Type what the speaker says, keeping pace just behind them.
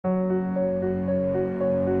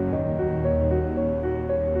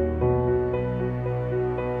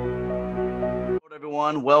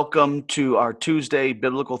everyone. Welcome to our Tuesday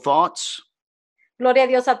Biblical Thoughts. Gloria a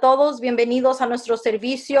Dios a todos. Bienvenidos a nuestro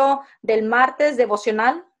servicio del martes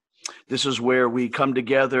devocional. This is where we come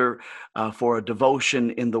together for a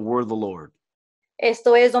devotion in the Word of the Lord.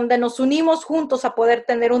 Esto es donde nos unimos juntos a poder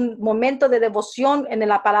tener un momento de devoción en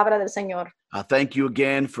la palabra del Señor. Thank you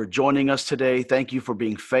again for joining us today. Thank you for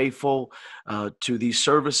being faithful to these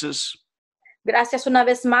services. Gracias una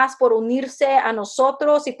vez más por unirse a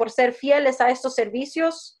nosotros y por ser fieles a estos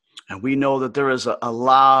servicios. And we know that there is a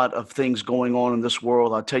lot of things going on in this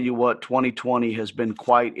world. I'll tell you what, 2020 has been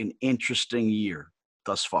quite an interesting year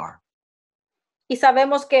thus far. Y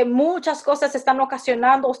sabemos que muchas cosas están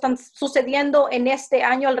ocasionando o están sucediendo en este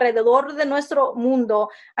año alrededor de nuestro mundo.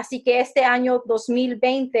 Así que este año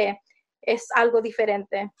 2020 es algo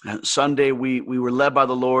diferente. Sunday, we were led by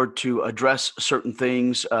the Lord to address certain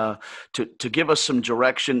things, to give us some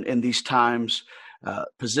direction in these times,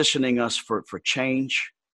 positioning us for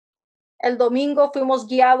change. El domingo fuimos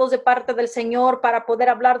guiados de parte del Señor para poder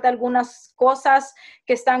hablar de algunas cosas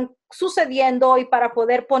que están sucediendo y para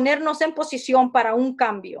poder ponernos en posición para un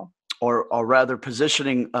cambio. Or rather,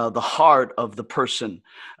 positioning the heart of the person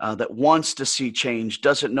that wants to see change,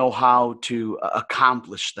 doesn't know how to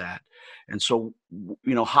accomplish that. And so,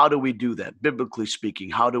 how do we do that? Biblically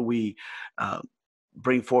speaking, how do we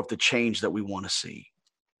bring forth the change that we want to see?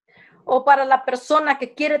 O para la persona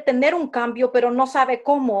que quiere tener un cambio, pero no sabe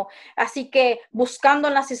cómo. Así que buscando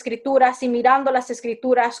en las escrituras y mirando las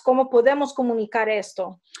escrituras, ¿cómo podemos comunicar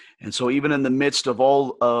esto? And so even in the midst of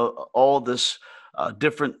all this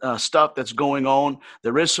different stuff that's going on,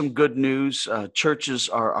 there is some good news. Churches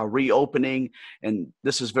are reopening, and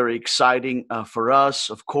this is very exciting for us,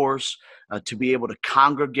 of course, to be able to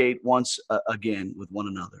congregate once again with one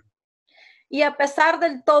another. Y a pesar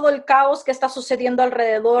de todo el caos que está sucediendo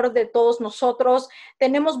alrededor de todos nosotros,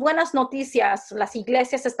 tenemos buenas noticias. Las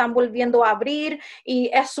iglesias se están volviendo a abrir y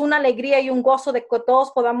es una alegría y un gozo de que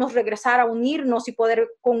todos podamos regresar a unirnos y poder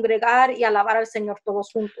congregar y alabar al Señor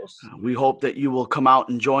todos juntos. We hope that you will come out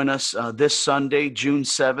and join us this Sunday, June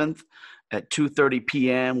 7th at 2:30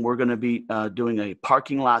 p.m. We're going to be doing a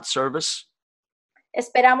parking lot service.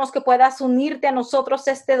 Esperamos que puedas unirte a nosotros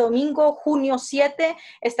este domingo, junio 7.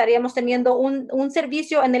 Estaríamos teniendo un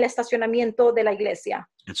servicio en el estacionamiento de la iglesia.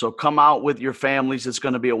 And so come out with your families. It's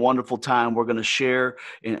going to be a wonderful time. We're going to share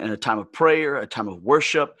in a time of prayer, a time of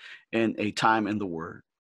worship, and a time in the Word.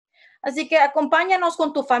 Así que acompáñanos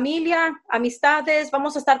con tu familia, amistades.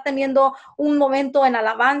 Vamos a estar teniendo un momento en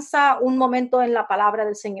alabanza, un momento en la palabra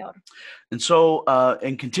del Señor. And so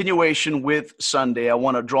in continuation with Sunday, I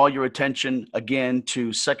want to draw your attention again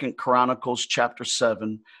to 2 Chronicles chapter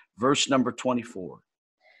 7, verse number 24.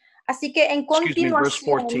 Así que en Verse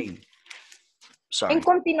 14. Sorry. En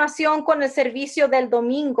continuación con el servicio del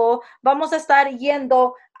domingo, vamos a estar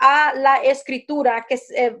yendo a la escritura que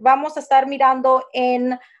vamos a estar mirando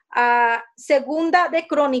en Segunda de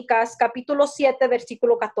Crónicas, capítulo 7,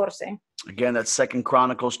 versículo 14. Again, that's 2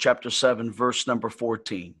 Chronicles chapter 7, verse number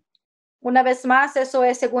 14. Una vez más, eso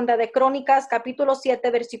es Segunda de Crónicas, capítulo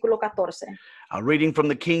 7, versículo 14. Reading from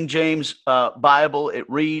the King James Bible, it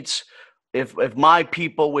reads, If my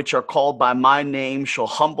people which are called by my name shall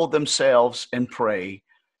humble themselves and pray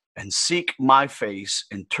and seek my face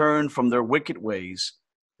and turn from their wicked ways,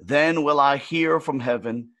 then will I hear from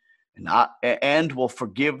heaven and will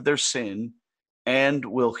forgive their sin and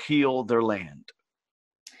will heal their land.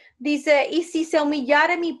 Dice, y si se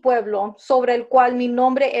humillare mi pueblo, sobre el cual mi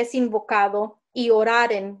nombre es invocado, y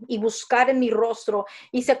oraren y buscaren mi rostro,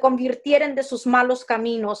 y se convirtieren de sus malos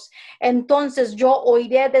caminos, entonces yo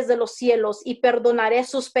oiré desde los cielos y perdonaré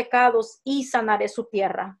sus pecados y sanaré su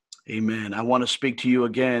tierra. Amen. I want to speak to you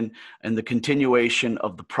again in the continuation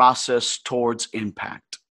of the process towards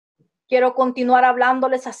impact. Quiero continuar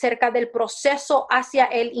hablándoles acerca del proceso hacia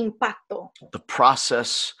el impacto. The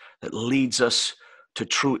process that leads us to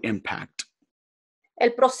true impact.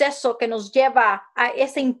 El proceso que nos lleva a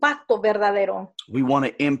ese impacto verdadero. We want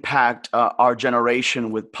to impact our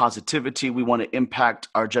generation with positivity. We want to impact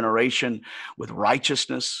our generation with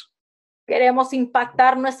righteousness. Queremos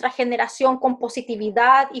impactar nuestra generación con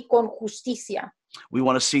positividad y con justicia. We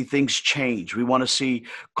want to see things change. We want to see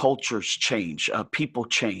cultures change, people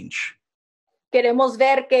change. Queremos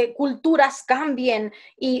ver que culturas cambien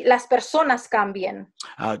y las personas cambien.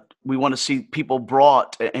 We want to see people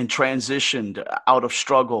brought and transitioned out of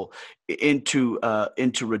struggle into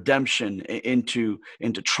redemption,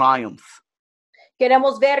 into triumph.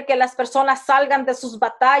 Queremos ver que las personas salgan de sus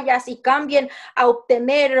batallas y cambien a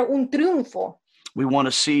obtener un triunfo. We want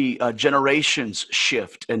to see generations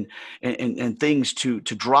shift and things to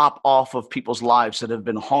drop off of people's lives that have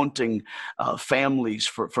been haunting families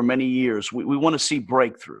for many years. We want to see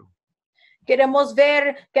breakthrough. Queremos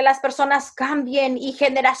ver que las personas cambien y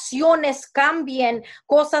generaciones cambien,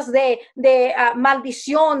 cosas de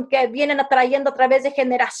maldición que vienen atrayendo a través de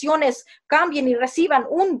generaciones cambien y reciban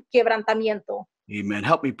un quebrantamiento. Amen.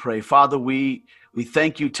 Help me pray. Father, we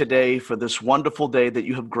thank you today for this wonderful day that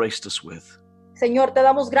you have graced us with. Señor, te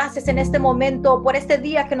damos gracias en este momento por este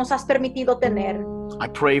día que nos has permitido tener. I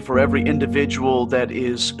pray for every individual that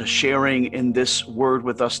is sharing in this word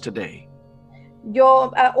with us today.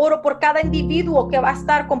 Yo oro por cada individuo que va a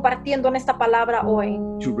estar compartiendo en esta palabra hoy,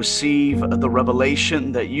 To receive the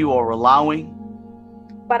revelation that you are allowing.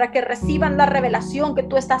 para que reciban la revelación que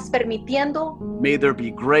tú estás permitiendo, May there be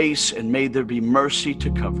grace and may there be mercy to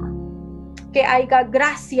cover. que haya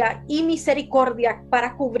gracia y misericordia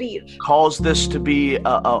para cubrir. Cause this to be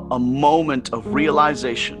a moment of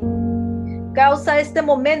realization, Causa este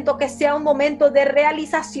momento que sea un momento de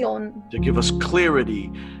realización, to give us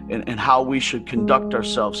clarity in how we should conduct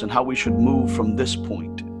ourselves and how we should move from this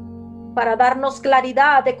point. para darnos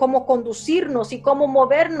claridad de cómo conducirnos y cómo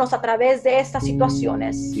movernos a través de estas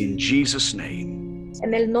situaciones. In Jesus' name,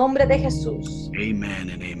 En el nombre de Jesús. amen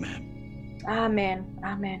and amen. Amén,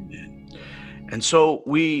 amén. And so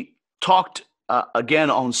we talked again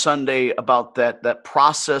on Sunday about that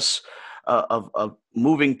process of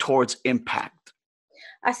moving towards impact.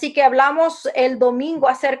 Así que hablamos el domingo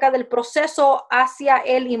acerca del proceso hacia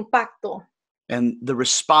el impacto And the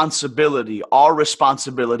responsibility, our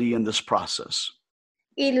responsibility in this process.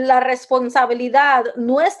 y la responsabilidad,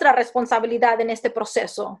 nuestra responsabilidad en este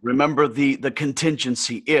proceso. Remember the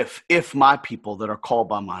contingency, if my people that are called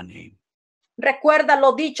by my name. Recuerda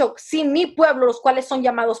lo dicho, si mi pueblo, los cuales son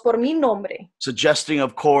llamados por mi nombre, Suggesting,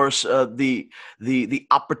 of course, the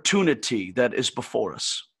opportunity that is before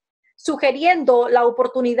us. sugiriendo la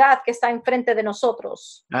oportunidad que está enfrente de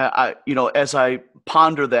nosotros. As I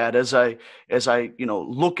ponder that, as I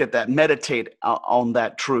look at that, meditate on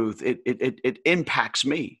that truth, it impacts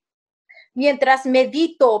me. Mientras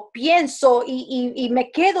medito, pienso y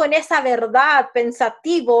me quedo en esa verdad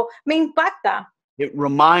pensativo, me impacta. It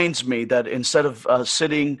reminds me that instead of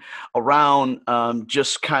sitting around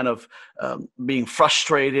just kind of being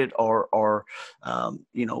frustrated or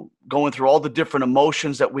going through all the different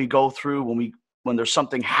emotions that we go through when there's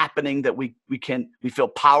something happening that we feel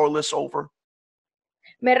powerless over.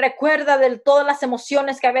 Me recuerda de todas las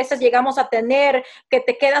emociones que a veces llegamos a tener, que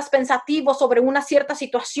te quedas pensativo sobre una cierta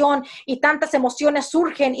situación y tantas emociones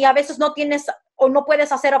surgen y a veces no tienes o no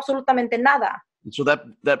puedes hacer absolutamente nada. And so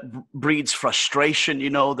that breeds frustration.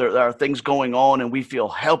 There are things going on and we feel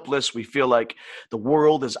helpless. We feel like the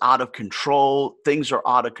world is out of control. Things are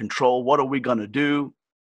out of control. What are we going to do?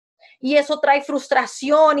 Y eso trae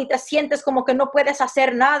frustración y te sientes como que no puedes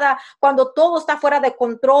hacer nada cuando todo está fuera de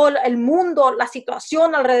control, el mundo, la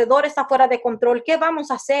situación alrededor está fuera de control. ¿Qué vamos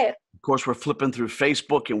a hacer? Of course, we're flipping through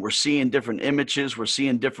Facebook and we're seeing different images. We're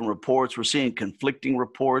seeing different reports. We're seeing conflicting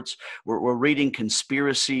reports. We're reading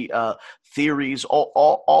conspiracy theories,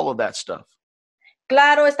 all of that stuff.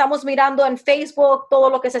 Claro, estamos mirando en Facebook todo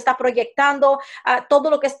lo que se está proyectando, todo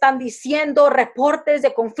lo que están diciendo, reportes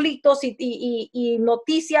de conflictos y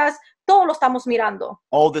noticias, todo lo estamos mirando.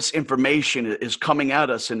 All this information is coming at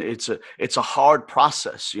us, and it's a hard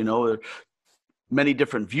process. Many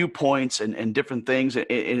different viewpoints and different things, and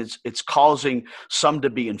it's causing some to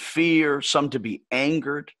be in fear, some to be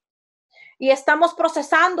angered. Y estamos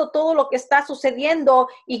procesando todo lo que está sucediendo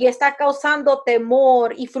y que está causando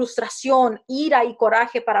temor y frustración, ira y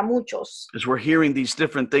coraje para muchos. As we're hearing these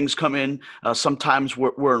different things come in, sometimes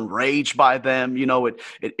we're enraged by them.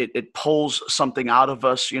 It pulls something out of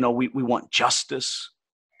us. We want justice.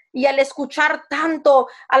 Y al escuchar tanto,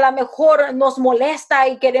 a lo mejor nos molesta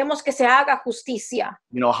y queremos que se haga justicia.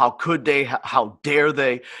 How could they? How dare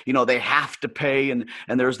they? They have to pay, and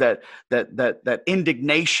there's that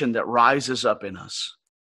indignation that rises up in us.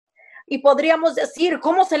 Y podríamos decir,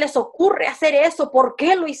 ¿cómo se les ocurre hacer eso? ¿Por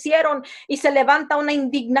qué lo hicieron? Y se levanta una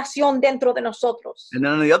indignación dentro de nosotros. And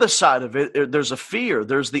then on the other side of it, there's a fear.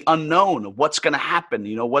 There's the unknown of what's going to happen.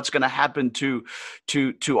 What's going to happen to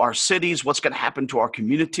our cities? What's going to happen to our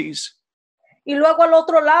communities? Y luego al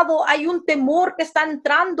otro lado hay un temor que está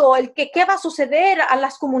entrando, ¿qué va a suceder a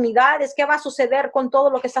las comunidades? ¿Qué va a suceder con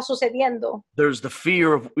todo lo que está sucediendo? There's the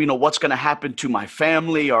fear of, what's going to happen to my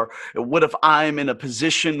family, or what if I'm in a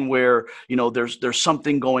position where, there's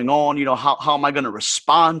something going on, how am I going to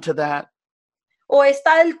respond to that? O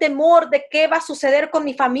está el temor de qué va a suceder con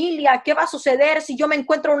mi familia, qué va a suceder si yo me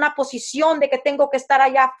encuentro en una posición de que tengo que estar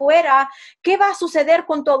allá afuera, qué va a suceder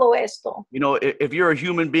con todo esto. You know, if you're a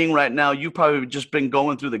human being right now, you've probably just been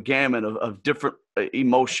going through the gamut of different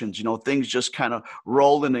emotions, you know, things just kind of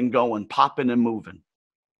rolling and going, popping and moving.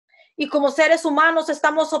 Y como seres humanos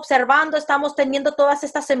estamos observando, estamos teniendo todas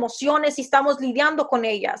estas emociones y estamos lidiando con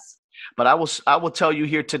ellas. But I will tell you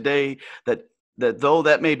here today that though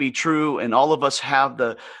that may be true and all of us have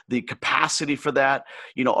the capacity for that,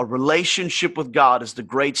 you know, a relationship with God is the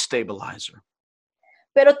great stabilizer.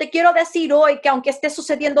 Pero te quiero decir hoy que aunque esté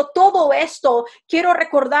sucediendo todo esto, quiero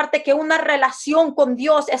recordarte que una relación con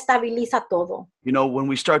Dios estabiliza todo. You know, when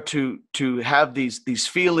we start to have these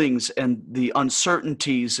feelings and the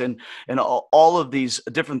uncertainties and all of these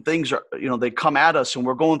different things are, you know, they come at us and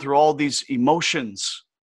we're going through all these emotions.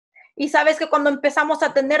 Y sabes que cuando empezamos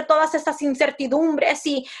a tener todas estas incertidumbres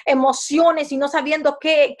y emociones y no sabiendo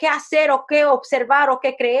qué hacer o qué observar o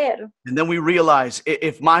qué creer. And then we realize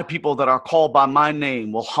if my people that are called by my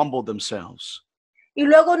name will humble themselves. Y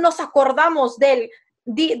luego nos acordamos de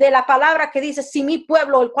la palabra que dice, si mi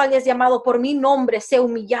pueblo, el cual es llamado por mi nombre, se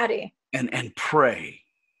humillare And pray.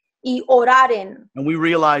 y oraren. And we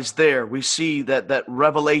realize there, we see that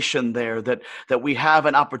revelation there, that we have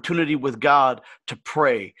an opportunity with God to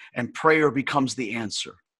pray, and prayer becomes the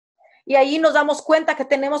answer. Y ahí nos damos cuenta que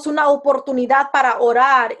tenemos una oportunidad para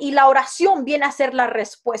orar y la oración viene a ser la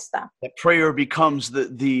respuesta. That prayer becomes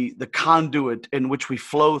the conduit in which we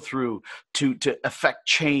flow through to affect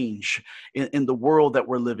change in the world that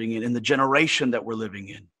we're living in the generation that we're living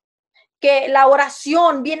in. Que la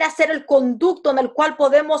oración viene a ser el conducto en el cual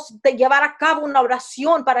podemos llevar a cabo una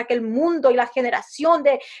oración para que el mundo y la generación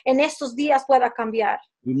en estos días pueda cambiar.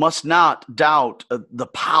 We must not doubt the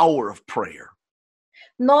power of prayer.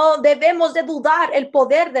 No debemos de dudar el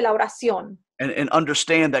poder de la oración. And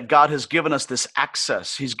understand that God has given us this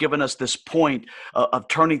access. He's given us this point of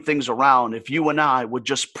turning things around. If you and I would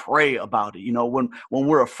just pray about it, you know, when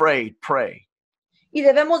we're afraid, pray. Y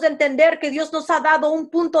debemos de entender que Dios nos ha dado un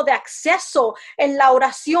punto de acceso en la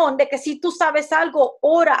oración, de que si tú sabes algo,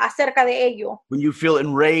 ora acerca de ello. When you feel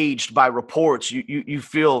enraged by reports, you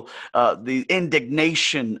feel the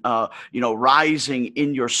indignation, you know, rising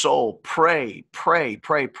in your soul. Pray, pray,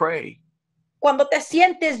 pray, pray. Cuando te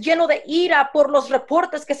sientes lleno de ira por los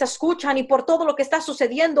reportes que se escuchan y por todo lo que está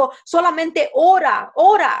sucediendo, solamente ora,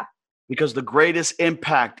 ora. Because the greatest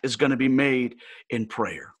impact is going to be made in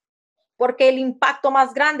prayer. Porque el impacto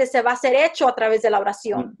más grande se va a ser hecho a través de la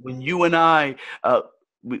oración. When you and I,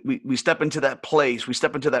 we step into that place, we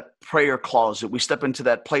step into that prayer closet, we step into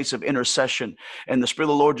that place of intercession, and the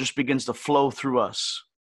Spirit of the Lord just begins to flow through us.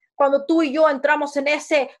 Cuando tú y yo entramos en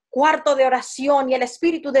ese cuarto de oración y el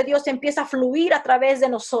Espíritu de Dios empieza a fluir a través de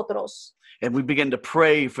nosotros. And we begin to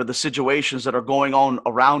pray for the situations that are going on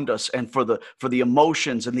around us and for the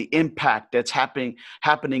emotions and the impact that's happening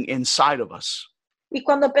inside of us. Y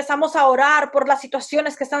cuando empezamos a orar por las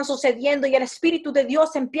situaciones que están sucediendo y el Espíritu de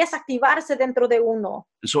Dios empieza a activarse dentro de uno.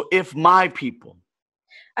 And so if my people,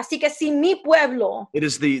 Así que si mi pueblo, it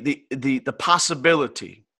is the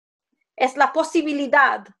possibility, es la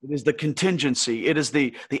posibilidad, it is the contingency, it is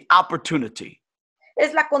the opportunity.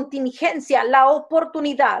 es la contingencia, la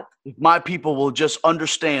oportunidad. If my people will just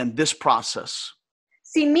understand this process.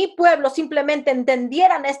 Si mi pueblo simplemente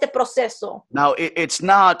entendieran este proceso. Now, it's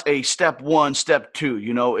not a step one, step two.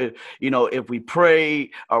 You know, if we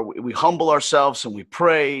pray or we humble ourselves and we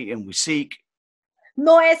pray and we seek.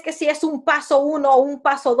 No es que si es un paso uno o un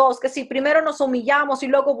paso dos, que si primero nos humillamos y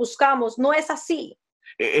luego buscamos. No es así.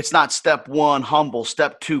 It's not step one, humble,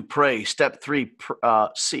 step two, pray, step three,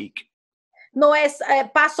 seek. No es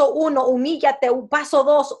paso uno, humíllate, paso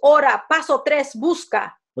dos, ora, paso tres,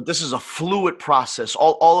 busca. But this is a fluid process.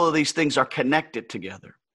 All of these things are connected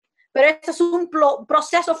together. Pero este es un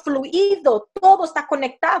proceso fluido, todo está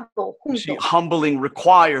conectado You see, junto. humbling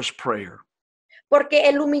requires prayer. Porque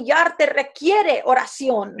el humillarte requiere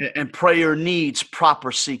oración. And prayer needs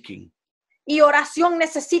proper seeking. Y oración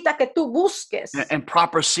necesita que tú busques. And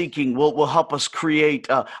proper seeking will help us create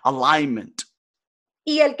alignment,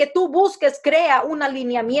 Y el que tú busques crea un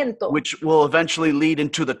alineamiento. which will eventually lead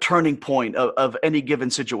into the turning point of any given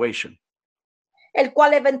situation. El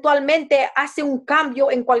cual eventualmente hace un cambio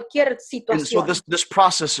en cualquier And situación. so this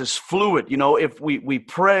process is fluid. You know, if we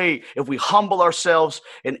pray, if we humble ourselves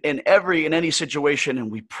in any situation,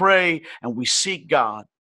 and we pray and we seek God,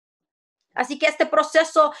 Así que este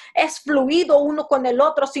proceso es fluido uno con el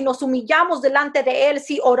otro. Si nos humillamos delante de Él,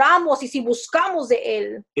 si oramos y si buscamos de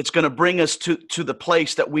Él, it's going to bring us to the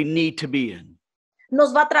place that we need to be in.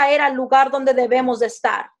 nos va a traer al lugar donde debemos de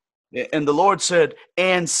estar. And the Lord said,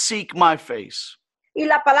 and seek my face. Y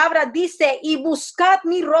la palabra dice, y buscad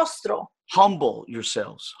mi rostro, Humble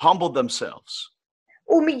yourselves, humble themselves.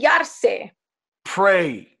 humillarse,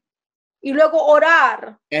 Pray y luego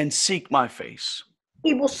orar and seek my face.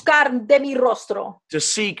 y buscar de mi rostro. To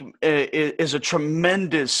seek is a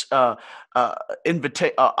tremendous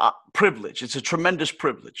privilege. It's a tremendous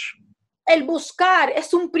privilege. El buscar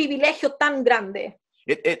es un privilegio tan grande.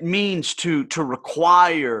 It means to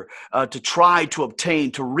require, to try, to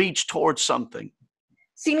obtain, to reach towards something.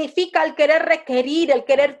 Significa el querer requerir, el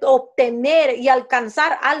querer obtener y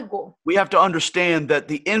alcanzar algo. We have to understand that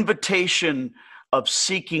the invitation of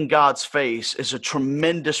seeking God's face is a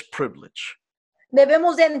tremendous privilege.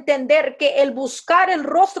 Debemos de entender que el buscar el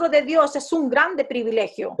rostro de Dios es un grande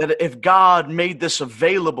privilegio. That if God made this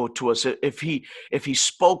available to us, if he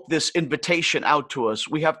spoke this invitation out to us,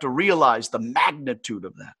 we have to realize the magnitude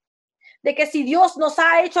of that. De que si Dios nos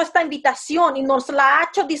ha hecho esta invitación y nos la ha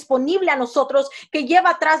hecho disponible a nosotros, que lleva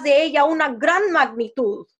atrás de ella una gran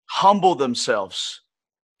magnitud. Humble themselves,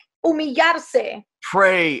 Humillarse,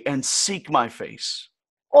 pray and seek my face.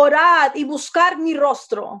 orad y buscar mi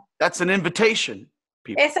rostro. That's an invitation,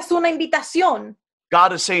 people. Esa es una invitación.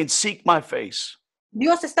 God is saying, seek my face.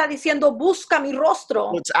 Dios está diciendo, busca mi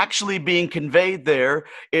rostro. What's actually being conveyed there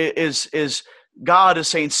is God is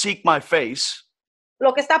saying, seek my face.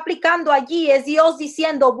 Lo que está aplicando allí es Dios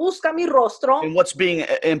diciendo, busca mi rostro. And what's being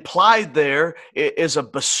implied there is a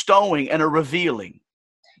bestowing and a revealing.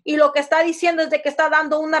 Y lo que está diciendo es de que está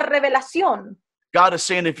dando una revelación. God is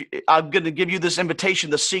saying, I'm going to give you this invitation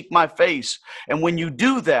to seek my face. And when you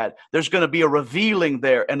do that, there's going to be a revealing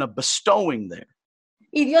there and a bestowing there.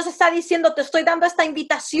 Y Dios está diciendo, te estoy dando esta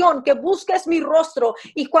invitación, que busques mi rostro.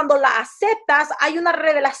 Y cuando la aceptas, hay una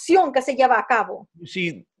revelación que se lleva a cabo. You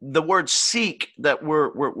see, the word seek that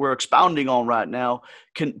we're expounding on right now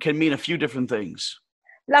can mean a few different things.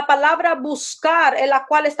 La palabra buscar, en la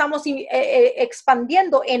cual estamos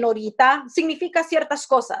expandiendo en ahorita, significa ciertas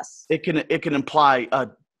cosas. It can imply a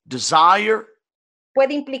desire,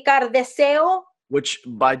 Puede implicar deseo, which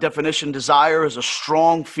by definition, desire is a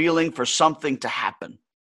strong feeling for something to happen.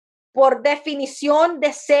 por definición,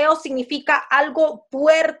 deseo significa algo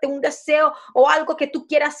fuerte, un deseo o algo que tú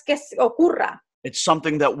quieras que ocurra. It's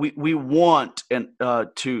something that we want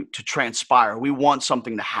to transpire. We want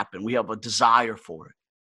something to happen. We have a desire for it.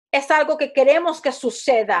 Es algo que queremos que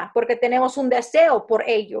suceda porque tenemos un deseo por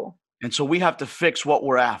ello. And so we have to fix what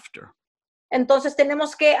we're after. Entonces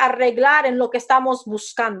tenemos que arreglar en lo que estamos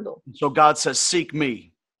buscando. So God says, seek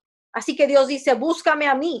me, Así que Dios dice, búscame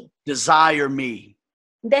a mí, desire me,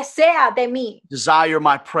 desea de mí, desire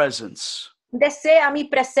my presence, desea mi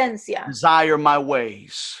presencia, desire my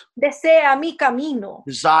ways, desea mi camino,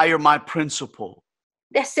 desire my principle,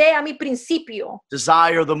 desea mi principio,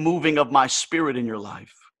 desire the moving of my spirit in your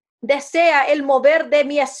life. desea el mover de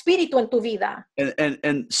mi espíritu en tu vida.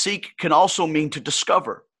 And seek can also mean to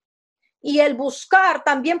discover. Y el buscar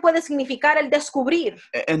también puede significar el descubrir.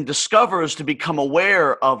 And discover is to become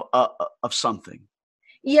aware of something.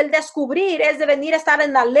 Y el descubrir es de venir a estar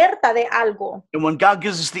en alerta de algo. And when God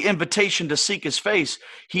gives us the invitation to seek his face,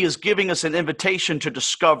 he is giving us an invitation to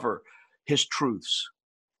discover his truths.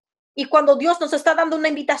 Y cuando Dios nos está dando una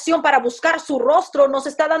invitación para buscar su rostro, nos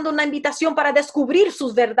está dando una invitación para descubrir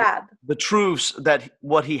su verdad. The truths that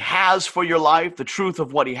what he has for your life, the truth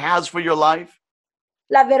of what he has for your life.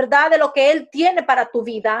 La verdad de lo que Él tiene para tu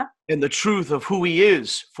vida. And the truth of who he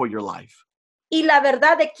is for your life. Y la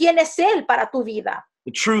verdad de quién es Él para tu vida.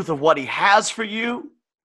 The truth of what he has for you.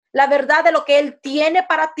 La verdad de lo que Él tiene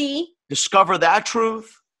para ti. Discover that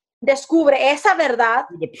truth. Descubre esa verdad.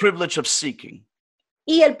 The privilege of seeking.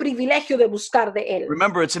 Y el privilegio de buscar de Él.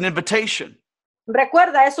 Remember, it's an invitation.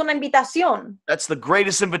 Recuerda, es una invitación. That's the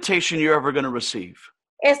greatest invitation you're ever going to receive.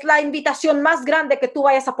 Es la invitación más grande que tú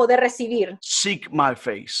vayas a poder recibir. Seek my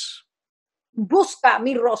face. Busca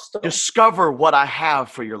mi rostro. Discover what I have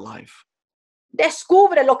for your life.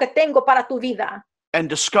 Descubre lo que tengo para tu vida. And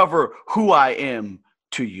discover who I am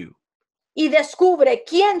to you. Y descubre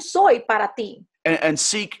quién soy para ti. And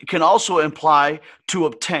seek can also imply to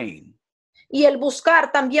obtain. Y el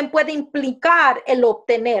buscar también puede implicar el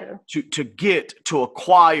obtener. To get, to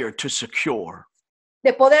acquire, to secure.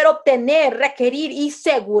 De poder obtener, requerir y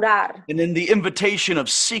asegurar. And in the invitation of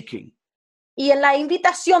seeking, y en la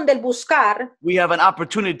invitación del buscar, we have an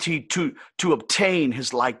opportunity to obtain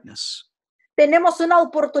his likeness. Tenemos una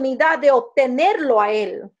oportunidad de obtenerlo a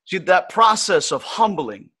él. See, that process of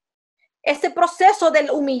humbling Este proceso del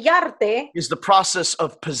humillarte is the process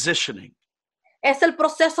of positioning. es el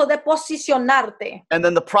proceso de posicionarte. And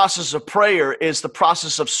then the process of prayer is the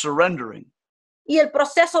process of surrendering. Y el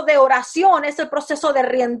proceso de oración es el proceso de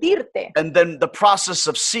rendirte. And then the process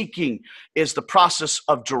of seeking is the process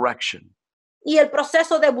of direction. Y el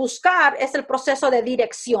proceso de buscar es el proceso de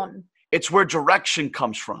dirección. It's where direction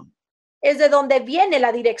comes from. Es de donde viene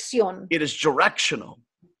la dirección. It is directional.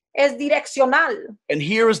 Es direccional. And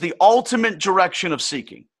here is the ultimate direction of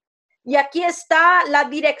seeking. Y aquí está la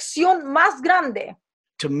dirección más grande.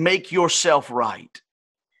 To make yourself right.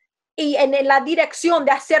 Y en la dirección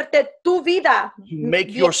de hacerte tu vida. To make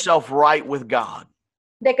bien, yourself right with God.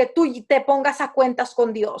 de que tú te pongas a cuentas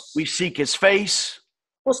con Dios. We seek his face.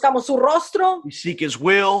 Buscamos su rostro. We seek his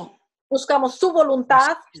will. Buscamos su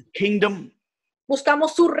voluntad. His kingdom.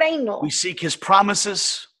 Buscamos su reino. We seek his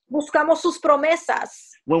promises. Buscamos sus promesas.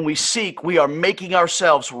 When we seek, we are making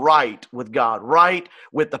ourselves right with God, right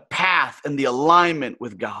with the path and the alignment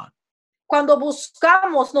with God. Cuando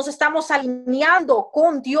buscamos, nos estamos alineando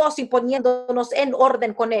con Dios y poniéndonos en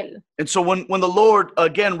orden con Él. And so when the Lord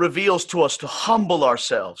again reveals to us to humble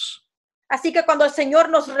ourselves, Así que cuando el Señor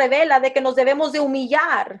nos revela de que nos debemos de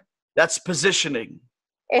humillar, that's positioning.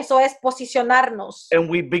 eso es posicionarnos. And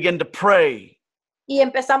we begin to pray. Y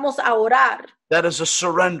empezamos a orar. That is a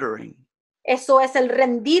surrendering. Eso es el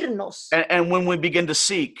rendirnos. And when we begin to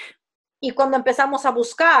seek, Y cuando empezamos a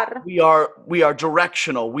buscar, we are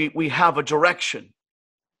directional. We have a direction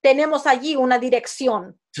tenemos allí una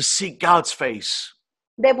dirección to seek God's face.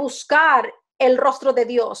 de buscar el rostro de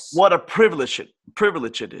Dios. What a privilege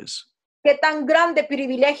it is. Qué tan grande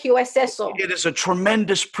privilegio es eso. It is a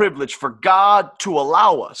tremendous privilege for God to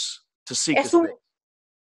allow us to seek his face.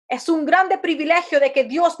 Es un grande privilegio de que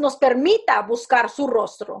Dios nos permita buscar su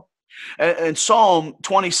rostro. And Psalm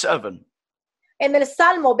 27, En el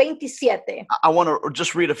Salmo 27, I want to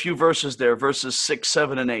just read a few verses there, verses 6,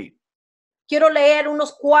 7, and 8. quiero leer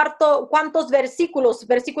unos cuantos versículos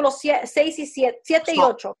 6 y 7 y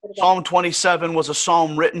 8. Perdón. Psalm 27 was a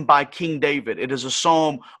psalm written by King David. It is a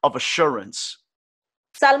psalm of assurance.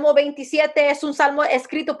 Salmo 27 es un salmo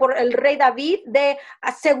escrito por el rey David de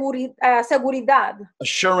seguridad.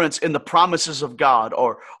 Assurance in the promises of God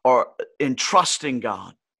or in trusting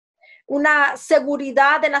God. Una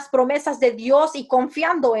seguridad en las promesas de Dios y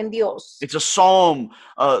confiando en Dios. It's a psalm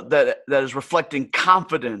that is reflecting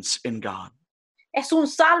confidence in God. Es un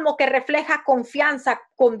salmo que refleja confianza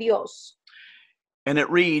con Dios. And it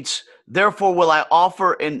reads, "Therefore will I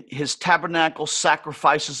offer in his tabernacle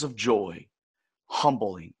sacrifices of joy,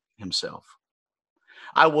 humbling himself.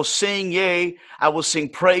 I will sing, yea, I will sing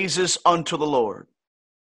praises unto the Lord.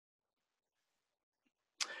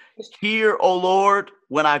 Hear, O Lord,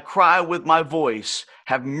 when I cry with my voice,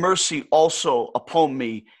 have mercy also upon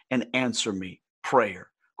me and answer me."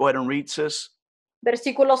 Prayer. Go ahead and read, sis.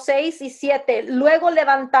 Versículos 6 y 7. Luego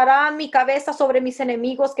levantará mi cabeza sobre mis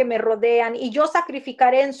enemigos que me rodean, y yo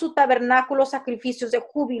sacrificaré en su tabernáculo sacrificios de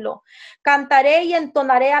júbilo. Cantaré y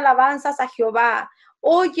entonaré alabanzas a Jehová.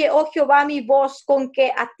 Oye, oh Jehová, mi voz con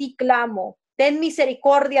que a ti clamo. Ten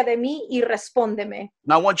misericordia de mí y respóndeme.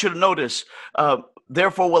 Now I want you to notice,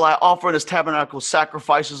 therefore will I offer in his tabernacle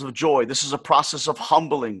sacrifices of joy. This is a process of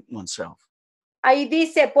humbling oneself. Ahí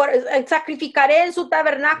dice, sacrificaré en su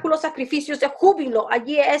tabernáculo sacrificios de júbilo.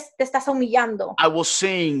 Allí te estás humillando. I will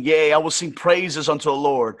sing, yea, I will sing praises unto the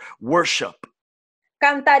Lord. Worship.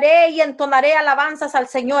 Cantaré y entonaré alabanzas al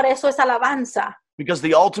Señor. Eso es alabanza. Because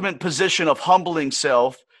the ultimate position of humbling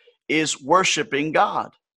self is worshiping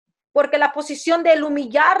God. Porque la posición del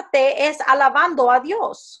humillarte es alabando a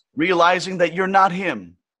Dios. Realizing that you're not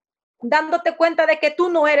him. Dándote cuenta de que tú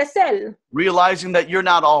no eres Él. Realizing that you're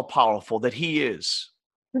not all powerful, that he is.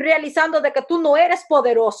 Realizando de que tú no eres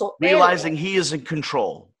poderoso. Realizing Él, he is in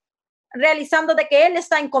control. realizando de que Él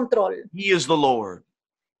está en control. He is the Lord.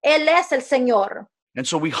 Él es el Señor. And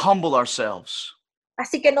so we humble ourselves.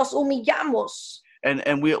 Así que nos humillamos.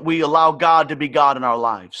 And we allow God to be God in our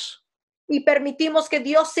lives. Y permitimos que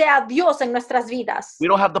Dios sea Dios en nuestras vidas. We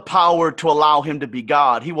don't have the power to allow him to be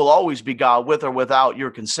God. He will always be God with or without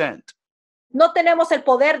your consent. No tenemos el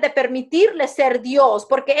poder de permitirle ser Dios,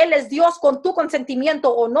 porque Él es Dios con tu consentimiento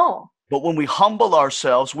o no. But when we humble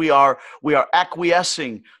ourselves, we are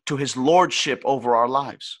acquiescing to his lordship over our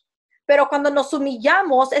lives. Pero cuando nos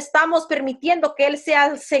humillamos, estamos permitiendo que Él sea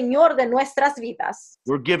el Señor de nuestras vidas.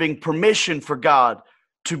 We're giving permission for God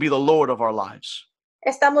to be the Lord of our lives.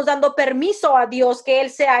 Estamos dando permiso a Dios que Él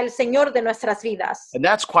sea el Señor de nuestras vidas. And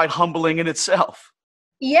that's quite humbling in itself.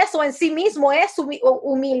 Y eso en sí mismo es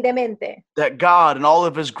humildemente. That God, in all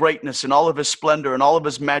of his greatness, and all of his splendor, and all of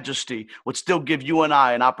his majesty, would still give you and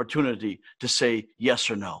I an opportunity to say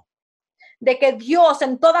yes or no. De que Dios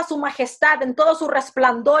en toda su majestad, en todo su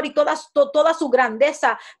resplandor y toda su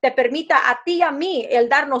grandeza te permita a ti y a mí el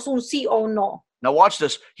darnos un sí o un no. Now watch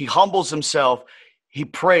this. He humbles himself. He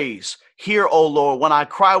prays. Hear, O Lord, when I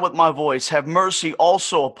cry with my voice, have mercy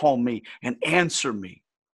also upon me and answer me.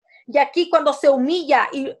 Y aquí cuando se humilla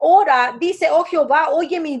y ora, dice, oh Jehová,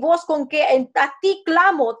 oye mi voz con que a ti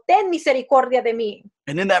clamo, ten misericordia de mí.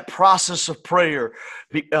 And in that process of prayer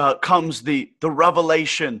comes the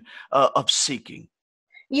revelation of seeking.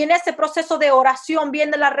 Y en ese proceso de oración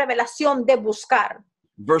viene la revelación de buscar.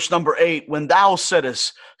 Verse number 8, when thou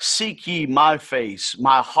saidest, seek ye my face,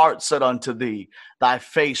 my heart said unto thee, thy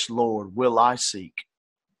face, Lord, will I seek.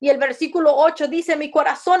 Y el versículo 8 dice, mi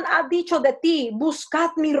corazón ha dicho de ti, buscad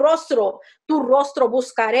mi rostro, tu rostro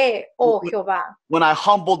buscaré, oh Jehová. When I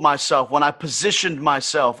humbled myself, when I positioned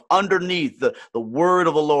myself underneath the word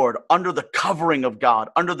of the Lord, under the covering of God,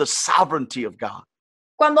 under the sovereignty of God.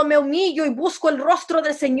 Cuando me humillo y busco el rostro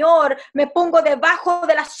del Señor, me pongo debajo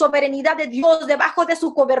de la soberanía de Dios, debajo de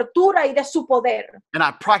su cobertura y de su poder. And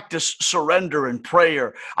I practice surrender in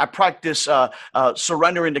prayer. I practice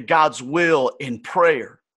surrendering to God's will in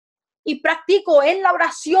prayer. Y practico en la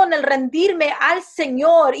oración el rendirme al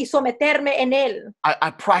Señor y someterme en Él.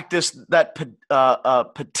 I practice that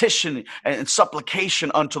petition and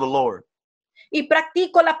supplication unto the Lord. Y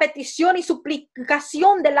practico la petición y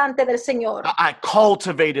suplicación delante del Señor. I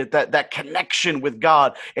cultivated that connection with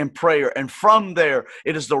God in prayer. And from there,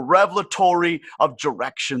 it is the revelatory of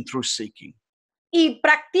direction through seeking. Y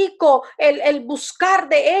practico el buscar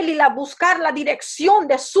de Él y buscar la dirección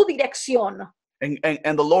de su dirección.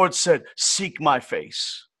 And the Lord said, seek my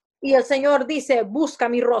face. Y el Señor dice, busca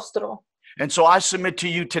mi rostro. And so I submit to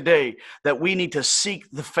you today that we need to seek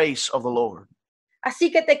the face of the Lord.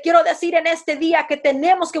 Así que te quiero decir en este día que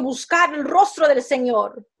tenemos que buscar el rostro del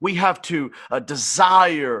Señor. We have to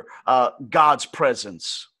desire God's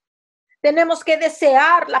presence. Tenemos que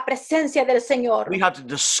desear la presencia del Señor. We have to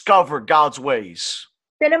discover God's ways.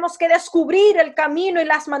 Tenemos que descubrir el camino y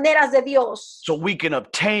las maneras de Dios. So we can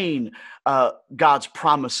obtain God's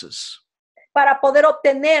promises. Para poder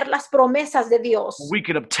obtener las promesas de Dios. We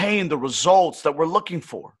can obtain the results that we're looking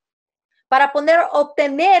for. Para poder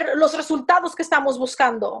obtener los resultados que estamos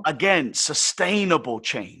buscando. Again, sustainable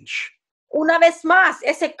change. Una vez más,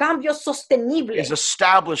 ese cambio sostenible. Is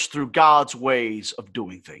established through God's ways of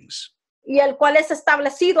doing things. Y el cual es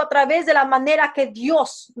establecido a través de la manera que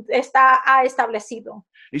Dios ha establecido.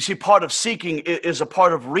 You see, part of seeking is a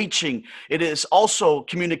part of reaching. It is also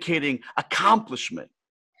communicating accomplishment.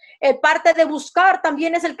 Parte de buscar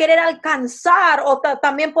también es el querer alcanzar o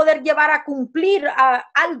también poder llevar a cumplir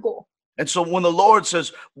algo. And so when the Lord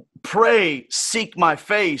says, pray, seek my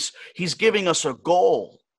face, he's giving us a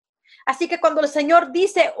goal. Así que cuando el Señor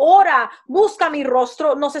dice, ora, busca mi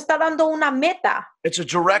rostro, nos está dando una meta. It's a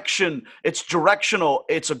direction, it's directional,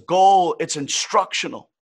 it's a goal, it's instructional.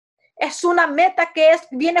 Es una meta que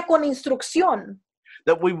viene con instrucción.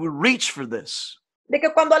 That we would reach for this. De que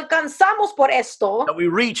cuando alcanzamos por esto, that we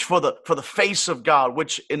reach for the face of God,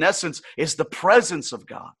 which in essence is the presence of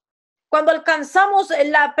God. Cuando alcanzamos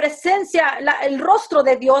la presencia, el rostro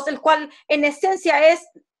de Dios, el cual en esencia es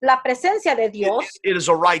la presencia de Dios. It is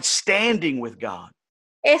a right standing with God.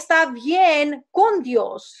 Está bien con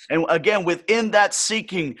Dios. And again, within that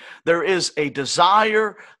seeking, there is a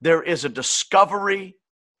desire, there is a discovery.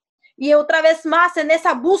 Y otra vez más, en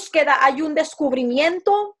esa búsqueda hay un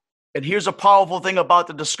descubrimiento. And here's a powerful thing about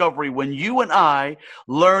the discovery. When you and I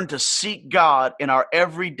learn to seek God in our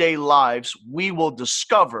everyday lives, we will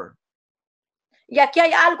discover. Y aquí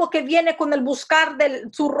hay algo que viene con el buscar de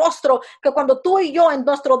su rostro, que cuando tú y yo en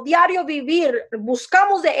nuestro diario vivir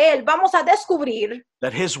buscamos de Él, vamos a descubrir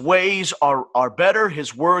that His ways are better,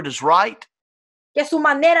 His word is right. Que su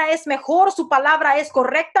manera es mejor, su palabra es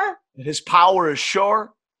correcta. That His power is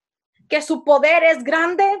sure. Que su poder es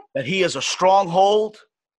grande. That He is a stronghold.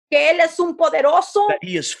 Que Él es un poderoso. That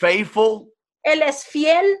He is faithful. Él es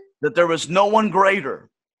fiel. That there is no one greater.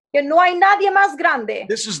 Que no hay nadie más grande.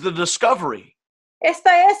 This is the discovery.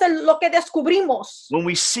 Esta es lo que descubrimos. When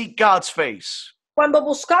we seek God's face. Cuando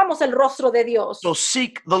buscamos el rostro de Dios. So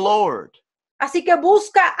seek the Lord. Así que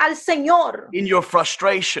busca al Señor. In your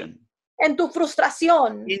frustration. En tu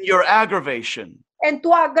frustración. In your aggravation. En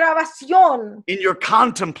tu agravación. In your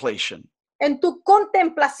contemplation. En tu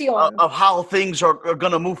contemplación. Of how things are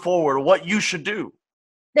going to move forward, or what you should do.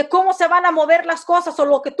 De cómo se van a mover las cosas o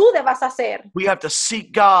lo que tú debas hacer. We have to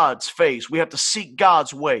seek God's face. We have to seek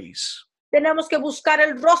God's ways. Tenemos que buscar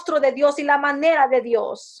el rostro de Dios y la manera de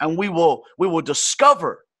Dios. And we will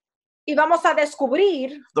discover y vamos a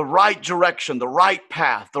descubrir the right direction, the right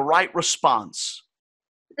path, the right response.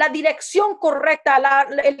 La dirección correcta,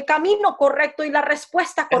 el camino correcto y la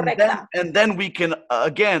respuesta correcta. And then we can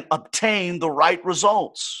again obtain the right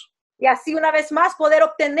results. y así una vez más poder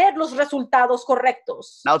obtener los resultados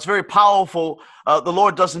correctos. Now, it's very powerful. The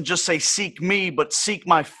Lord doesn't just say, seek me, but seek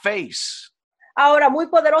my face. Ahora, muy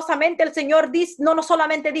poderosamente el Señor dice, no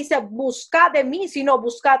solamente dice buscad de mí, sino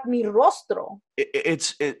buscad mi rostro.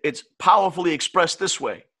 It's powerfully expressed this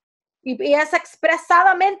way. Y es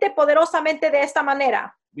expresadamente, poderosamente de esta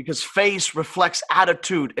manera. Because face reflects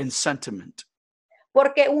attitude and sentiment.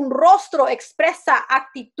 Porque un rostro expresa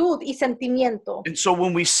actitud y sentimiento. And so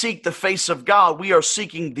when we seek the face of God, we are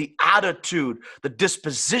seeking the attitude, the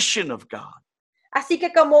disposition of God. Así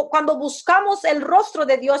que como cuando buscamos el rostro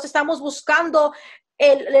de Dios, estamos buscando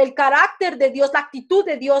el carácter de Dios, la actitud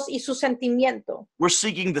de Dios y su sentimiento. We're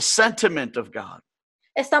seeking the sentiment of God,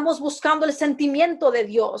 Estamos buscando el sentimiento de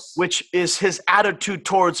Dios, which is his attitude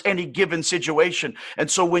towards any given situation.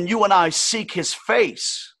 And so when you and I seek his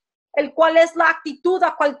face, el cual es la actitud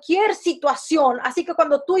a cualquier situación. Así que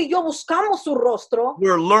cuando tú y yo buscamos su rostro,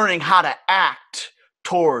 we're learning how to act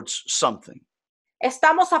towards something.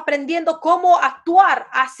 estamos aprendiendo cómo actuar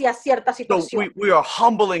hacia cierta So situación. we are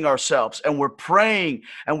humbling ourselves and we're praying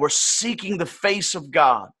and we're seeking the face of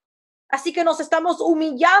God. Así que nos estamos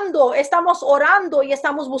humillando, estamos orando y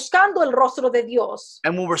estamos buscando el rostro de Dios.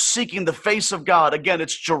 And when we're seeking the face of God, again,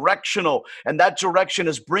 it's directional. And that direction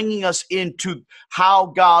is bringing us into how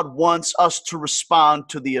God wants us to respond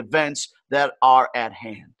to the events that are at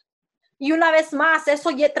hand. Y una vez más,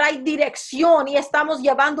 eso ya trae dirección y estamos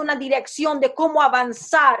llevando una dirección de cómo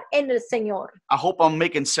avanzar en el Señor. I hope I'm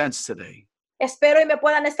making sense today. Espero y me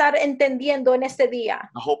puedan estar entendiendo en este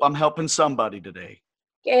día. I hope I'm helping somebody today.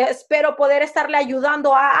 Que espero poder estarle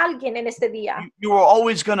ayudando a alguien en este día. You are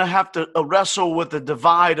always going to have to wrestle with the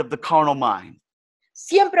divide of the carnal mind.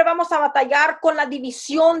 Siempre vamos a batallar con la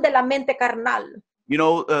división de la mente carnal. You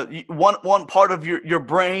know, one part of your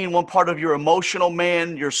brain, one part of your emotional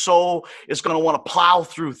man, your soul is going to want to plow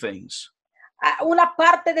through things. Una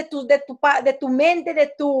parte de tu mente,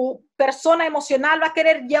 de tu persona emocional va a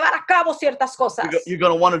querer llevar a cabo ciertas cosas. You're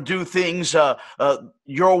going to want to do things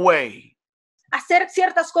your way. Hacer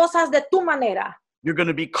ciertas cosas de tu manera. You're going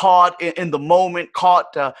to be caught in the moment,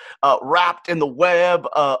 caught wrapped in the web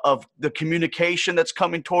of the communication that's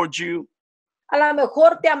coming towards you. A lo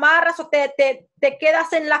mejor te amarras o te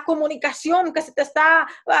quedas en la comunicación que se te está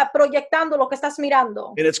proyectando lo que estás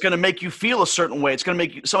mirando. And it's going to make you feel a certain way. It's going to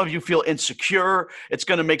make some of you feel insecure. It's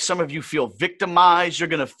going to make some of you feel victimized. You're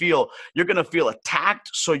going to feel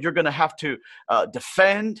attacked. So you're going to have to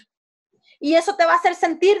defend. Y eso te va a hacer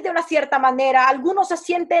sentir de una cierta manera. Algunos se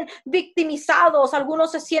sienten victimizados, algunos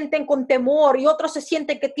se sienten con temor y otros se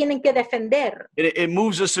sienten que tienen que defender. It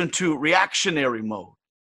moves us into reactionary mode.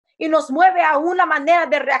 Y nos mueve a una manera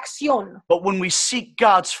de reacción. But when we seek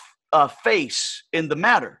God's face in the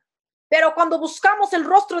matter, Pero cuando buscamos el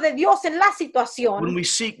rostro de Dios en la when situación, we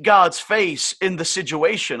seek God's face in the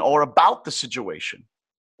situation or about the situation,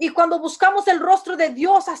 y cuando buscamos el rostro de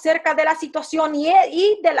Dios acerca de la situación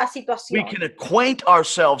y de la we situación, can acquaint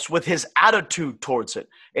ourselves with his attitude towards it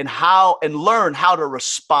and learn how to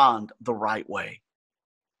respond the right way.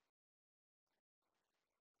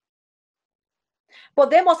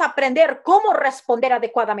 podemos aprender cómo responder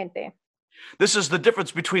adecuadamente. This is the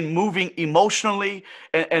difference between moving emotionally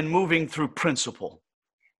and moving through principle.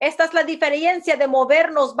 Esta es la diferencia de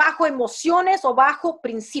movernos bajo emociones o bajo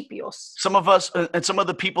principios. Some of us and some of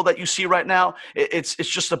the people that you see right now, it's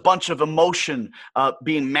just a bunch of emotion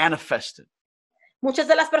being manifested. Muchas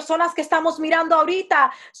de las personas que estamos mirando